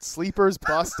favorite sleepers,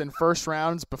 busts, and first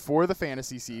rounds before the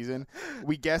fantasy season.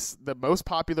 We guess the most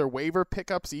popular waiver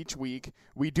pickups each week.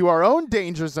 We do our own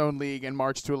Danger Zone League and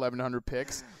march to 1,100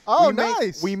 picks. Oh,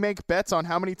 nice. We make bets on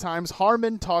how many times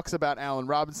Harmon talks about Allen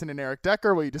Robinson and Eric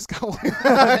Decker. Well, you just got one.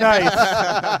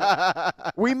 Nice.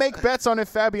 We make bets on if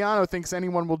Fabiano thinks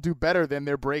anyone will do better than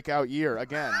their breakout year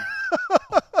again.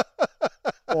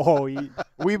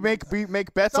 We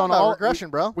make bets on all regression,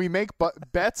 bro. We make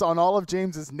bets on all of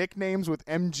James's nicknames with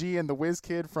MG and the Whiz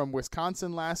Kid from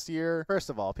Wisconsin last year. First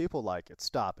of all, people like it.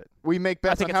 Stop it. We make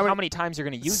bets I think on it's how many times you're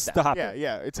going to use that. Stop Yeah, it.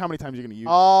 yeah. It's how many times you're going to use.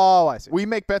 Oh, I see. We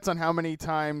make bets on how many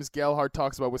times Gelhardt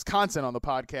talks about Wisconsin on the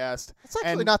podcast. It's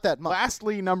actually not that much.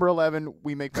 Lastly, number 11,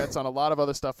 we make bets on a lot of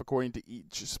other stuff according to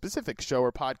each specific show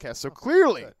or podcast. So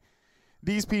clearly,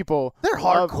 these people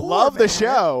love the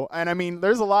show. And, I mean,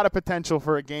 there's a lot of potential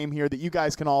for a game here that you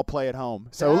guys can all play at home.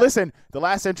 So, listen, the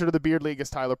last entrant of the Beard League is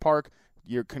Tyler Park.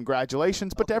 your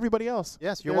congratulations. But to everybody else,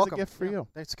 yes, you're welcome. welcome. A gift for you.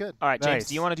 That's good. All right, James,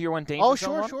 do you want to do your one Danger Zone?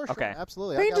 Zone? Sure. Okay.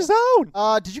 Absolutely. Danger Zone.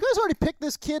 Did you guys already pick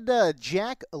this kid,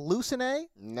 Jack Lucene?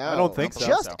 No. I don't think so.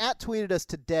 Just tweeted us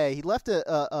today. He left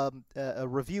a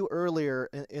review earlier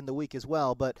in the week as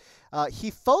well, but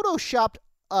he photoshopped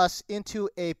us into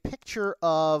a picture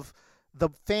of the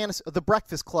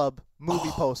Breakfast Club movie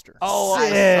poster. Oh,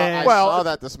 I saw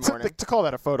that this morning. To call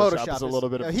that a Photoshop is a little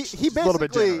bit of he a little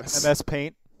bit basically generous. MS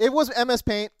Paint. It was MS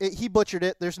Paint. He butchered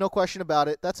it. There's no question about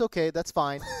it. That's okay. That's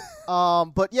fine.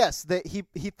 But yes,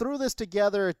 he threw this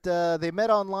together. They met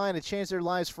online. It changed their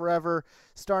lives forever.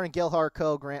 Starring Gail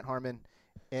Harco, Grant Harmon,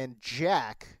 and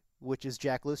Jack, which is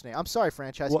Jack Lucene. I'm sorry,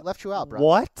 franchise. He left you out, bro.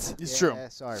 What? It's true.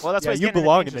 Sorry. Well, that's why you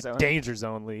belong in the Danger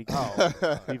Zone League.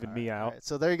 Oh. Leaving me out. Right,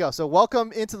 so there you go. So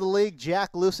welcome into the league,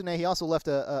 Jack Lucene. He also left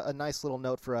a nice little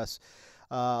note for us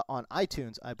on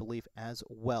iTunes, I believe, as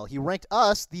well. He ranked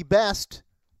us the best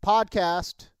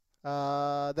podcast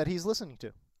that he's listening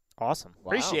to. Awesome.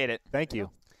 Wow. Appreciate it. Thank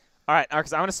you. All right,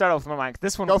 Marcus, I want to start off with my mic.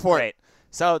 This one Go was for great.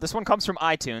 So this one comes from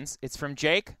iTunes. It's from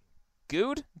Jake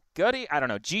Goody? I don't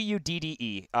know. Gudde.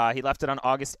 He left it on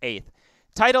August 8th.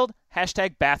 Titled,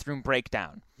 #Bathroom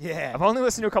Breakdown. Yeah. I've only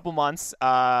listened to a couple months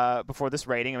before this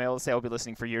rating. I'm able to say I'll be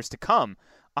listening for years to come.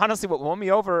 Honestly, what won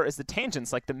me over is the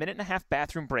tangents, like the minute-and-a-half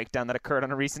bathroom breakdown that occurred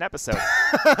on a recent episode.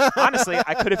 Honestly,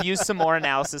 I could have used some more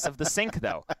analysis of the sink,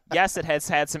 though. Yes, it has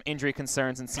had some injury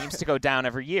concerns and seems to go down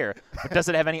every year, but does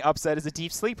it have any upside as a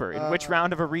deep sleeper? In which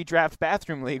round of a redraft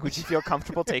bathroom league would you feel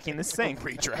comfortable taking the sink?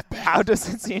 How does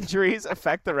its injuries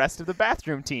affect the rest of the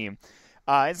bathroom team?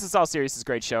 This is all serious. It's a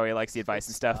great show. He likes the advice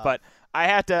and stuff. But I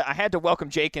had to welcome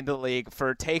Jake into the league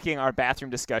for taking our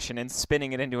bathroom discussion and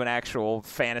spinning it into an actual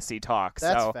fantasy talk.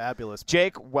 That's fabulous.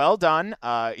 Jake, well done.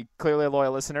 Clearly a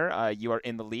loyal listener. You are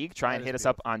in the league. Try and hit us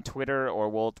up on Twitter, or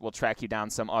we'll track you down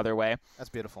some other way. That's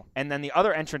beautiful. And then the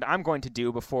other entrant I'm going to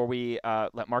do before we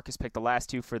let Marcus pick the last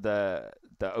two for the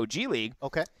OG league.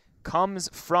 Okay. Comes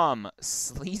from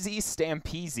Sleazy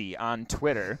Stampese on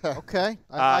Twitter. Okay.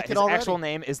 I like his it already. actual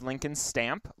name is Lincoln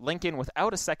Stamp. Lincoln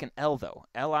without a second L, though.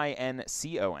 Lincon.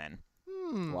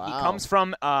 Wow. He comes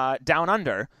from Down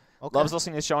Under. Okay. Loves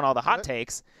listening to the show and all the hot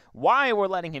takes. Why we're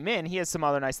letting him in, he has some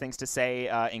other nice things to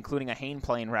say, including a Hane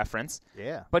Plane reference.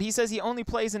 Yeah. But he says he only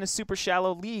plays in a super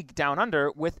shallow league Down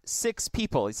Under with 6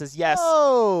 people. He says, yes,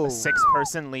 Oh. a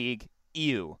 6-person league.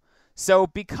 Ew. So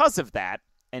because of that,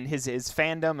 and his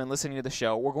fandom and listening to the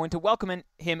show, we're going to welcome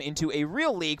him into a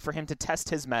real league for him to test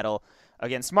his mettle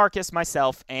against Marcus,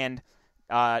 myself, and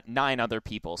 9 other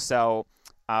people. So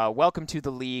welcome to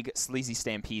the league, Sleazy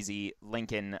Stampese,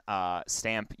 Lincoln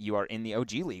Stamp. You are in the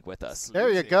OG league with us. There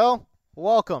you go.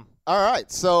 Welcome. All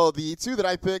right, so the two that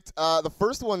I picked, the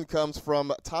first one comes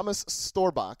from Thomas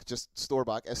Storbach, just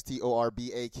Storbach,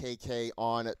 Storbakk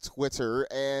on Twitter,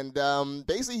 and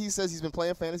basically he says he's been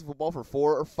playing fantasy football for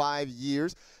 4 or 5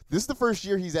 years. This is the first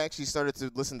year he's actually started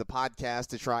to listen to podcasts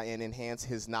to try and enhance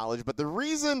his knowledge, but the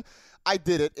reason I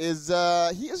did it is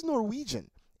he is Norwegian,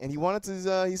 and he wanted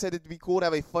to, he said it'd be cool to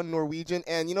have a fun Norwegian,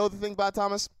 and you know the thing about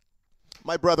Thomas?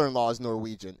 My brother-in-law is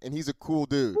Norwegian, and he's a cool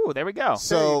dude. Ooh, there we go.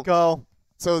 So, there you go.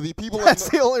 So the people That's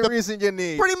the only reason you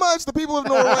need. Pretty much the people of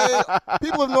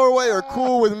Norway are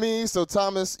cool with me. So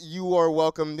Thomas, you are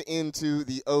welcomed into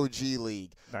the OG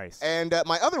league. Nice. And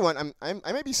my other one,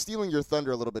 I may be stealing your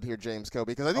thunder a little bit here, James Coe,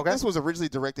 because I think this was originally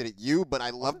directed at you, but I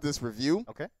love this review.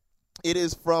 Okay. It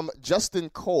is from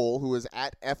Justin Cole, who is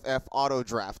at FF Auto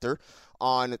Drafter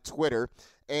on Twitter.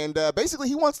 And basically,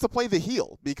 he wants to play the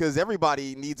heel because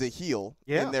everybody needs a heel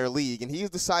in their league. And he's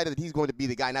decided that he's going to be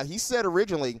the guy. Now, he said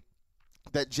originally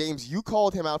that, James, you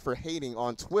called him out for hating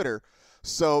on Twitter.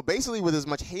 So basically, with as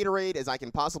much haterade as I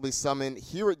can possibly summon,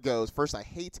 here it goes. First, I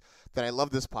hate that I love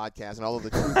this podcast and all of the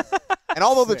truth. And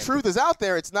although the truth is out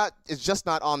there, it's just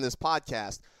not on this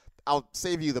podcast. I'll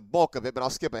save you the bulk of it, but I'll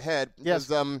skip ahead. Yes.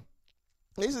 Because,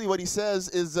 basically, what he says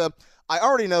is, I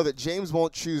already know that James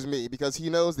won't choose me because he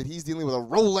knows that he's dealing with a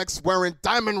Rolex-wearing,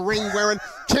 diamond ring-wearing,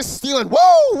 kiss-stealing,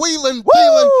 wheeling,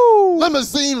 dealing,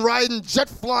 limousine-riding,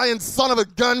 jet-flying son of a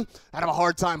gun. I'd have a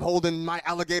hard time holding my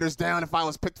alligators down if I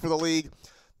was picked for the league.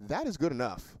 That is good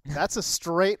enough. That's a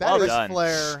straight Ric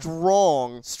Flair.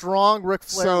 Strong Ric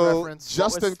Flair reference.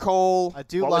 Justin Cole. I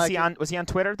do like it. Was he on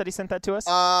Twitter that he sent that to us?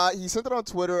 He sent it on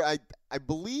Twitter. I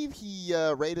believe he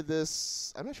rated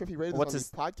this. I'm not sure if he rated this on his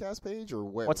podcast page or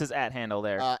where. What's his @ handle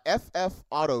there? FF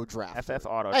Auto Draft. FF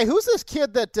Auto. Hey, who's this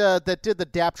kid that did the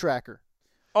DAP tracker?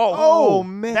 Oh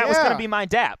man, that was going to be my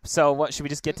DAP. So what? Should we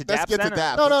just get to DAP? Let's get to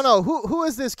DAP. No. Who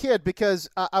is this kid? Because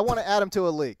I want to add him to a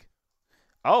league.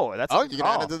 Oh, that's you can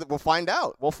add it to we'll find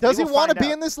out. Does he want to be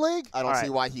in this league? I don't see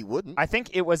why he wouldn't. I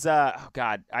think it was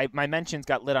my mentions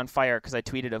got lit on fire because I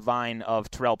tweeted a Vine of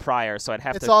Terrell Pryor, so I'd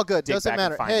have It's to. all good. dig Doesn't back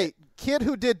matter. and find Hey, it. kid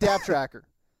who did Dap Tracker.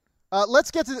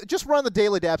 Let's get to just run the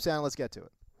daily Dap sound. Let's get to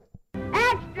it.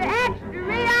 Extra, extra,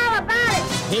 read all about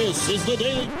it. This is the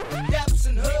daily Daps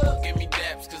and Hub. Give me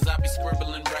daps, cause I be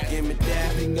scribbling rap. Give me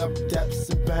dapping up,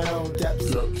 daps abound,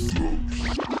 daps.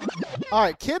 All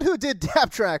right, kid who did Dap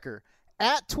Tracker.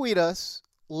 Tweet us.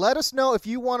 Let us know if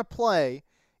you want to play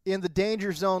in the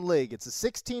Danger Zone League. It's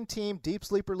a 16-team Deep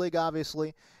Sleeper League,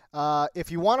 obviously.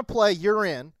 If you want to play, you're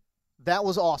in. That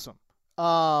was awesome.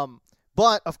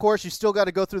 But, of course, you still got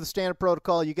to go through the standard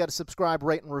protocol. You got to subscribe,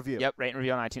 rate, and review. Yep, rate and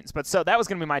review on iTunes. But so that was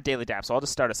going to be my daily dap, so I'll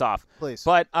just start us off. Please.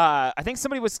 But I think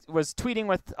somebody was tweeting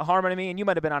with Harmon and me, and you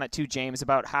might have been on it too, James,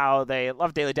 about how they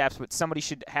love daily daps, but somebody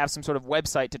should have some sort of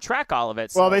website to track all of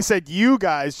it. Well, they said you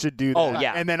guys should do that. Oh,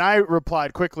 yeah. And then I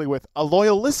replied quickly with, a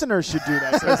loyal listener should do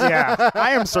that. So, yeah,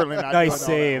 I am certainly not doing all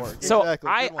that work. So Exactly.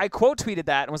 I quote tweeted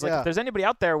that and was like, Yeah. if there's anybody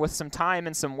out there with some time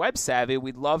and some web savvy,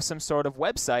 we'd love some sort of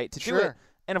website to do it. Sure.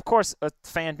 And, of course, a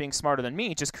fan being smarter than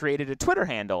me just created a Twitter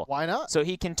handle. Why not? So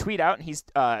he can tweet out, and he's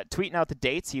tweeting out the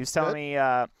dates. He was telling me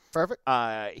Perfect.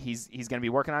 he's going to be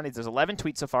working on it. There's 11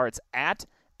 tweets so far. It's at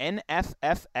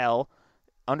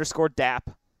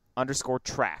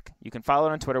NFFL_DAP_track. You can follow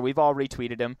it on Twitter. We've all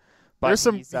retweeted him. But There's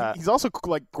some. he's also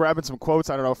like grabbing some quotes.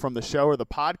 I don't know from the show or the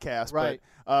podcast. Right.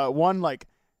 But one like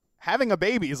having a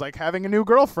baby is like having a new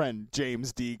girlfriend.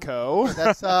 James D. Co.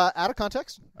 That's out of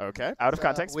context. Okay. Out of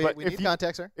context. We but need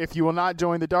context, sir. If you will not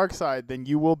join the dark side, then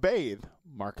you will bathe.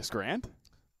 Marcus Grant.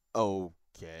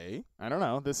 Okay. I don't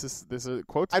know. This is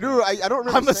quotes. I don't remember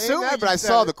I'm saying assuming that, but you I said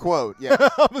saw it. the quote. Yeah.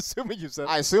 I'm assuming you said it.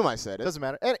 I assume I said it. Doesn't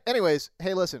matter. Anyways,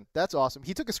 hey, listen, that's awesome.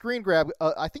 He took a screen grab.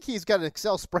 I think he's got an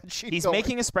Excel spreadsheet. he's going.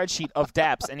 making a spreadsheet of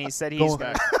DAPs, and he said he's Going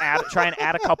going to try and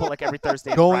add a couple like every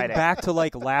Thursday and Going Friday. back to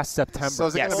like last September. So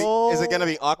is it Yes. gonna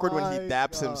be awkward when he my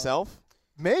daps God. himself?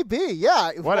 Maybe,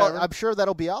 yeah. Whatever. Well, I'm sure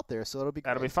that'll be out there, so it'll be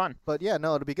That'll great. be fun. But yeah,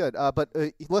 no, it'll be good. But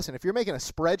listen, if you're making a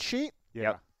spreadsheet,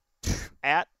 Yep.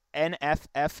 At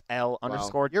NFFL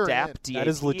You're _DAP in. DAP That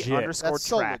is legit. _track. That's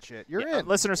so legit. You're in.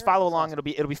 Listeners, You're follow in. along. That's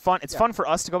It'll be fun. It's fun for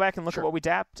us to go back and look Sure. at what we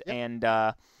dapped, Yep.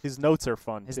 and His notes are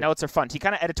fun. his too. notes are fun. He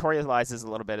kind of editorializes a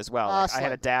little bit as well. Like, I had a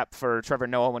slightly. dap for Trevor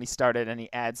Noah when he started, and he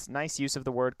adds nice use of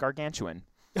the word gargantuan.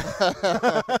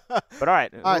 But all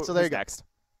right, So there you go. next.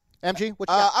 MG, what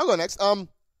you got? I'll go next.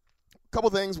 Couple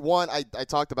things. One, I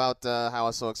talked about how I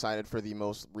was so excited for the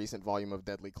most recent volume of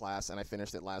Deadly Class, and I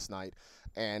finished it last night.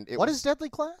 And What is Deadly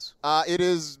Class? It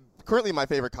is currently my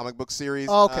favorite comic book series.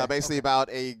 Oh, okay. Basically about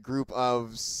a group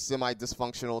of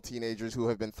semi-dysfunctional teenagers who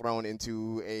have been thrown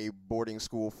into a boarding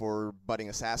school for budding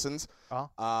assassins,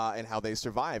 and how they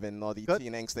survive and all the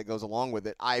teen angst that goes along with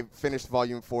it. I finished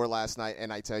Volume 4 last night,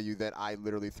 and I tell you that I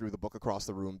literally threw the book across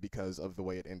the room because of the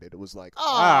way it ended. It was like,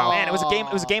 Oh man, it was a game.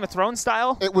 It was a Game of Thrones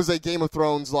style. it was a Game of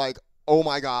Thrones, like, oh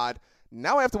my God.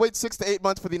 Now I have to wait 6 to 8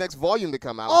 months for the next volume to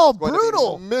come out. Oh, It's going to be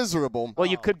brutal. miserable. Well,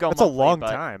 you could go. That's a monthly, long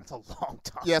but- time. It's a long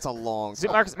time. Yeah, it's a long See,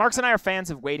 time. Marcus and I are fans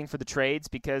of waiting for the trades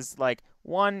because, like,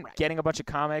 one, getting a bunch of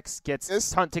comics takes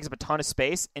up a ton of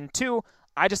space, and two,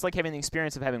 I just like having the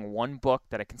experience of having one book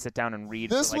that I can sit down and read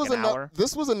This for like was an enough. hour.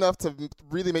 This was enough to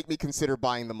really make me consider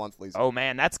buying the monthlies. Oh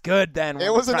man, that's good then. It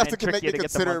We'll was try enough and to trick make you me to get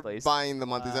the consider monthlies. buying the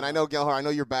monthlies. And I know, Gelhar, I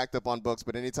know you're backed up on books,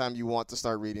 but anytime you want to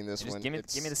start reading this Just one, give me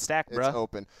the stack, it's bruh.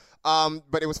 open.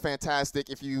 But it was fantastic.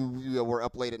 If you were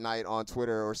up late at night on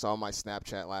Twitter or saw my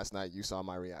Snapchat last night, you saw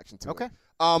my reaction to it. Okay.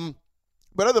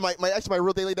 But other my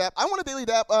real daily dap. I want a daily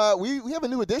dap. We have a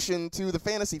new addition to the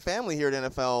fantasy family here at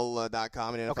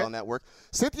NFL.com and NFL Network.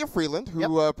 Cynthia Freeland,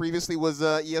 who previously was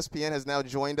ESPN, has now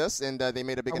joined us, and they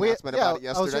made a big announcement about it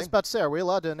yesterday. I was just about to say, are we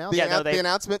allowed to announce? The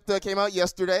announcement came out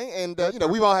yesterday, and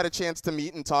we've all had a chance to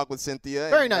meet and talk with Cynthia.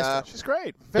 Very and, nice. She's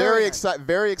great. Very excited.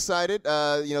 Very excited.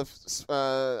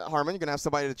 Harmon, you're gonna have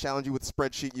somebody to challenge you with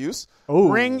spreadsheet use.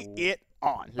 Bring it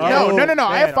on. No.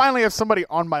 I finally have somebody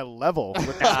on my level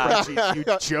with the spreadsheets.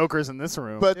 You jokers in this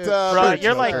room. But Bro,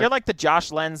 you're like the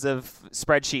Josh Lenz of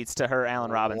spreadsheets to her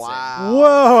Allen Robinson. Wow.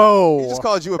 Whoa. He just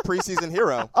called you a preseason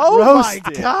hero. Oh my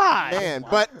God, man!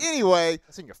 But anyway,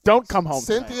 don't come home,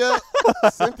 Cynthia.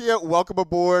 Cynthia, welcome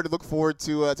aboard. Look forward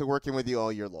to working with you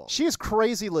all year long. She is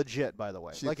crazy legit, by the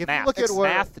way. Like if math. you look at her,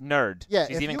 math nerd. Yeah,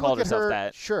 she's if even you called look at herself her,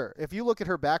 that. Sure. If you look at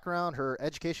her background, her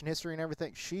education history, and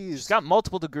everything, she's got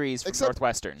multiple degrees from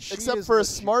Northwestern. Except for as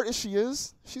smart as she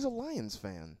is, she's a Lions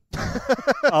fan.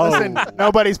 Listen,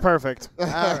 nobody's perfect. All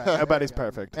right. Nobody's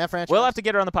perfect. And franchise. We'll have to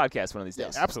get her on the podcast one of these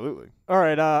days. Absolutely. All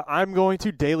right, I'm going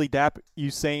to daily dap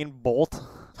Usain Bolt.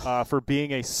 for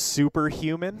being a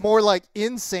superhuman. More like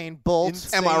insane Bolt.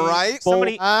 Am I right?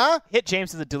 Somebody hit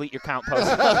James with a delete your count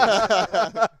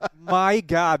post. My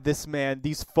God, this man,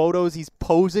 these photos, he's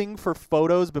posing for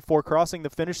photos before crossing the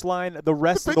finish line. The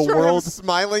rest of the world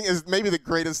smiling is maybe the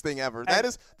greatest thing ever. That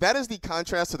is the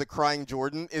contrast to the crying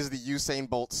Jordan is the Usain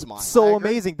Bolt smile. So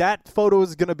amazing. That photo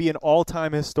is going to be an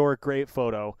all-time historic great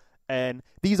photo. And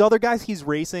these other guys he's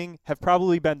racing have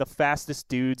probably been the fastest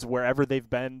dudes wherever they've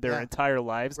been their entire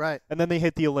lives. Right. And then they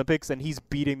hit the Olympics, and he's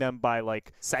beating them by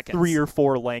like seconds, 3 or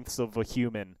 4 lengths of a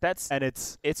human.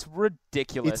 It's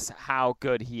ridiculous how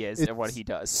good he is at what he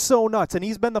does. So nuts. And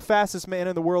he's been the fastest man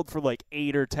in the world for like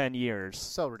 8 or 10 years.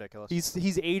 So ridiculous.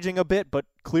 He's aging a bit, but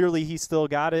clearly he's still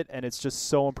got it, and it's just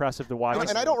so impressive to watch.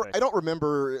 And I don't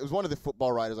remember. It was one of the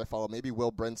football writers I follow, maybe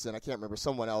Will Brinson. I can't remember,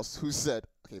 someone else who said,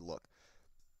 "Okay, look.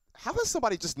 How has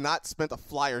somebody just not spent a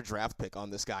flyer draft pick on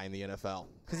this guy in the NFL?"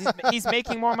 Because he's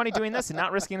making more money doing this and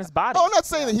not risking his body. Oh, I'm not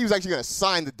saying that he was actually going to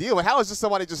sign the deal, but how is just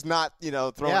somebody just not,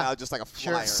 throwing out just like a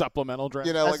flyer? Supplemental draft.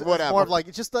 Like whatever. More of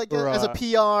like just like as a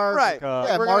PR, right?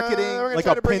 Marketing, we're like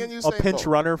a pinch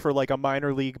runner for like a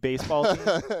minor league baseball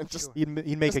team.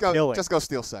 He'd make a killing. Just go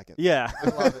steal second. Yeah,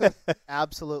 love it.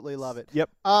 Absolutely love it. Yep.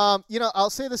 I'll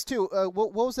say this too.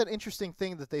 What was that interesting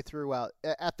thing that they threw out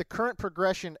at the current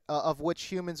progression of which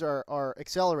humans are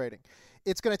accelerating?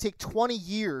 It's going to take 20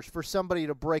 years for somebody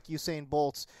to break Usain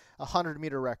Bolt's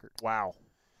 100-meter record. Wow.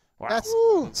 That's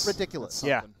ridiculous.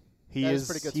 Yeah, he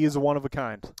is one of a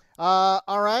kind. All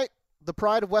right, the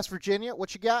pride of West Virginia.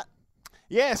 What you got?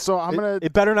 Yeah, so I'm gonna.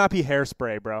 It better not be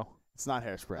hairspray, bro. It's not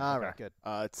hairspray. All right, good.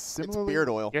 It's beard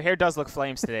oil. Your hair does look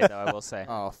flames today, though, I will say.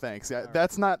 Oh, thanks. Yeah,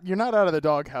 that's not. You're not out of the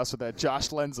doghouse with that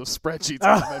Josh Lenz of spreadsheets,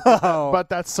 but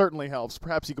that certainly helps.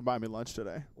 Perhaps you can buy me lunch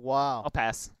today. Wow. I'll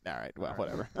pass. All right. Well,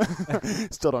 whatever.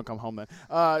 Still don't come home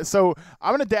then. So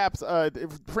I'm gonna adapt.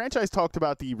 Franchise talked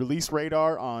about the release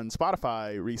radar on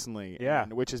Spotify recently,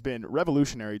 which has been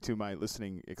revolutionary to my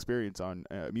listening experience on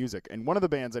music. And one of the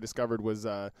bands I discovered was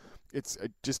it's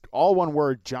just all one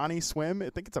word, Johnny Swim. I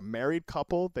think it's a married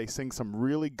couple. They sing some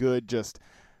really good, just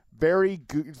very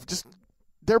good, just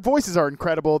their voices are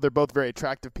incredible. They're both very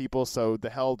attractive people, so the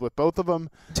hell with both of them.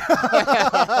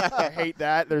 I hate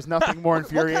that. There's nothing more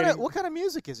infuriating. What kind of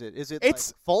music is it? Is it like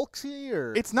folksy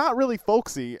or? It's not really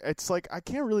folksy. It's like, I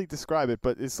can't really describe it,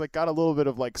 but it's like got a little bit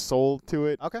of like soul to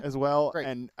it as well. Great.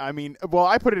 And I mean,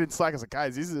 I put it in Slack. I was like,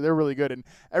 guys, they're really good. And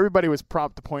everybody was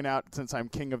prompt to point out, since I'm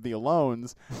king of the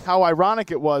Alones, how ironic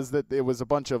it was that it was a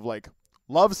bunch of like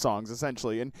love songs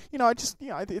essentially. And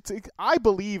I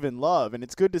believe in love, and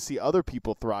it's good to see other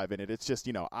people thrive in it. It's just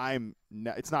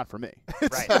it's not for me.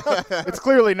 It's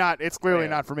clearly not. It's clearly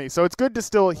not for me. So it's good to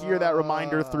still hear that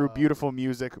reminder through beautiful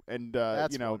music, and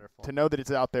wonderful. to know that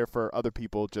it's out there for other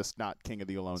people, just not King of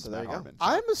the Alones. So there you go.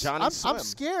 I'm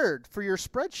scared for your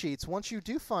spreadsheets once you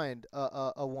do find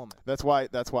a woman. That's why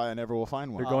I never will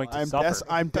find one. You're going to suffer.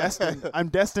 I'm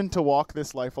destined to walk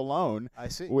this life alone. I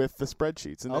see. With the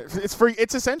spreadsheets, and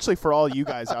it's essentially for all you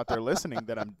guys out there listening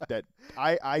that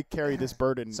I carry this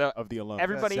burden of the alone.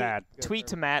 Everybody tweet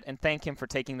to Matt and thank him for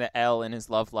taking the L in his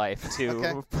love life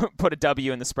to put a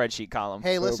W in the spreadsheet column.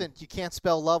 Hey, listen, you can't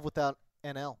spell love without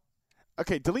an L.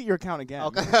 Okay, delete your account again.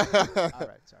 Okay. All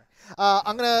right, sorry.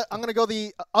 I'm gonna go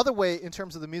the other way in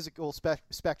terms of the musical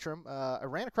spectrum. I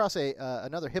ran across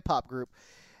another hip hop group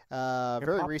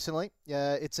very recently.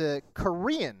 It's a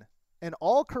Korean. An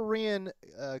all-Korean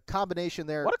combination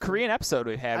there. What a Korean episode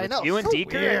we had. I know. You and So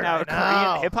Deeker weird. and now a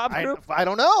Korean hip-hop group? I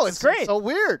don't know. It's great. So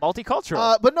weird.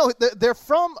 Multicultural. But no, they're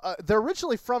from. They're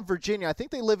originally from Virginia. I think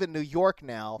they live in New York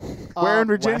now. Where in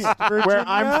Virginia? Where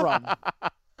I'm from.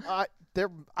 I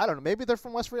don't know. Maybe they're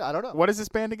from West Virginia. I don't know. What is this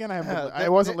band again? I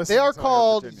wasn't listening. They are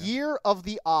called Year of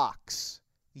the Ox.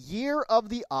 Year of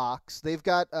the Ox. They've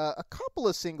got a couple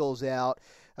of singles out.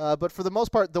 But for the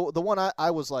most part, the one I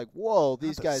was like, whoa,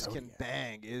 these guys can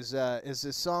bang, is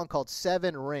this song called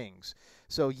Seven Rings.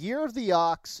 So Year of the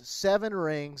Ox, 7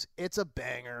 Rings. It's a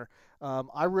banger.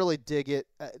 I really dig it.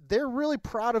 They're really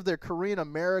proud of their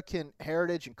Korean-American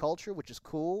heritage and culture, which is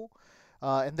cool.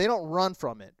 And they don't run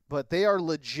from it, but they are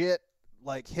legit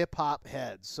like hip-hop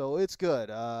heads. So it's good.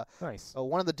 Nice.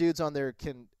 One of the dudes on there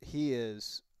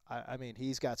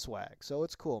he's got swag. So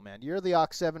it's cool, man. Year of the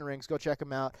Ox, 7 Rings. Go check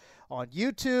them out on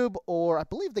YouTube, or I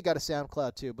believe they got a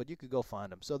SoundCloud too, but you could go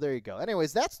find them. So there you go.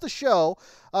 Anyways, that's the show.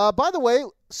 By the way,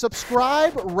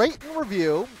 subscribe, rate, and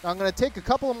review. I'm going to take a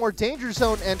couple of more Danger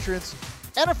Zone entrants.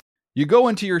 You go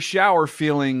into your shower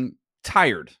feeling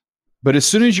tired, but as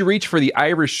soon as you reach for the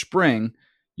Irish Spring,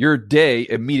 your day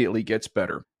immediately gets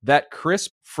better. That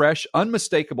crisp, fresh,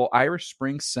 unmistakable Irish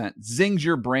Spring scent zings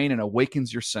your brain and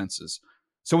awakens your senses.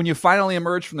 So when you finally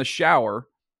emerge from the shower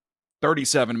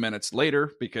 37 minutes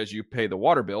later, because you pay the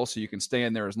water bill so you can stay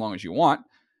in there as long as you want,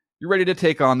 you're ready to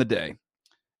take on the day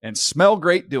and smell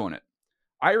great doing it.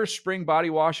 Irish Spring Body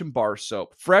Wash and Bar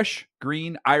Soap. Fresh,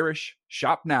 green, Irish.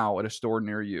 Shop now at a store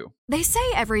near you. They say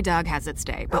every dog has its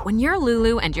day, but when you're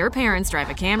Lulu and your parents drive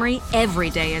a Camry,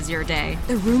 every day is your day.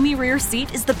 The roomy rear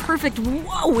seat is the perfect,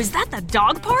 whoa, is that the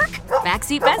dog park?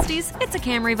 Backseat besties, it's a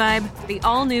Camry vibe. The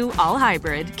all-new,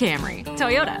 all-hybrid Camry.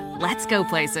 Toyota, let's go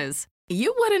places.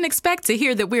 You wouldn't expect to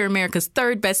hear that we're America's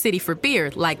third best city for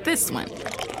beer like this one.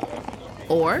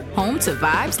 Or home to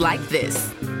vibes like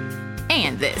this.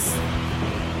 And this.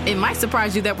 It might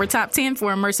surprise you that we're top 10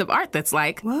 for immersive art that's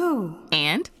like, whoa.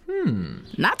 And,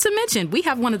 not to mention, we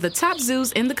have one of the top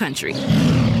zoos in the country.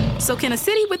 So can a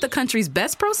city with the country's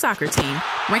best pro soccer team,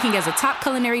 ranking as a top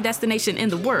culinary destination in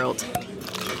the world,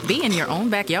 be in your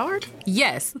own backyard?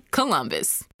 Yes,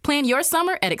 Columbus. Plan your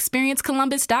summer at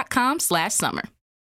experiencecolumbus.com/summer.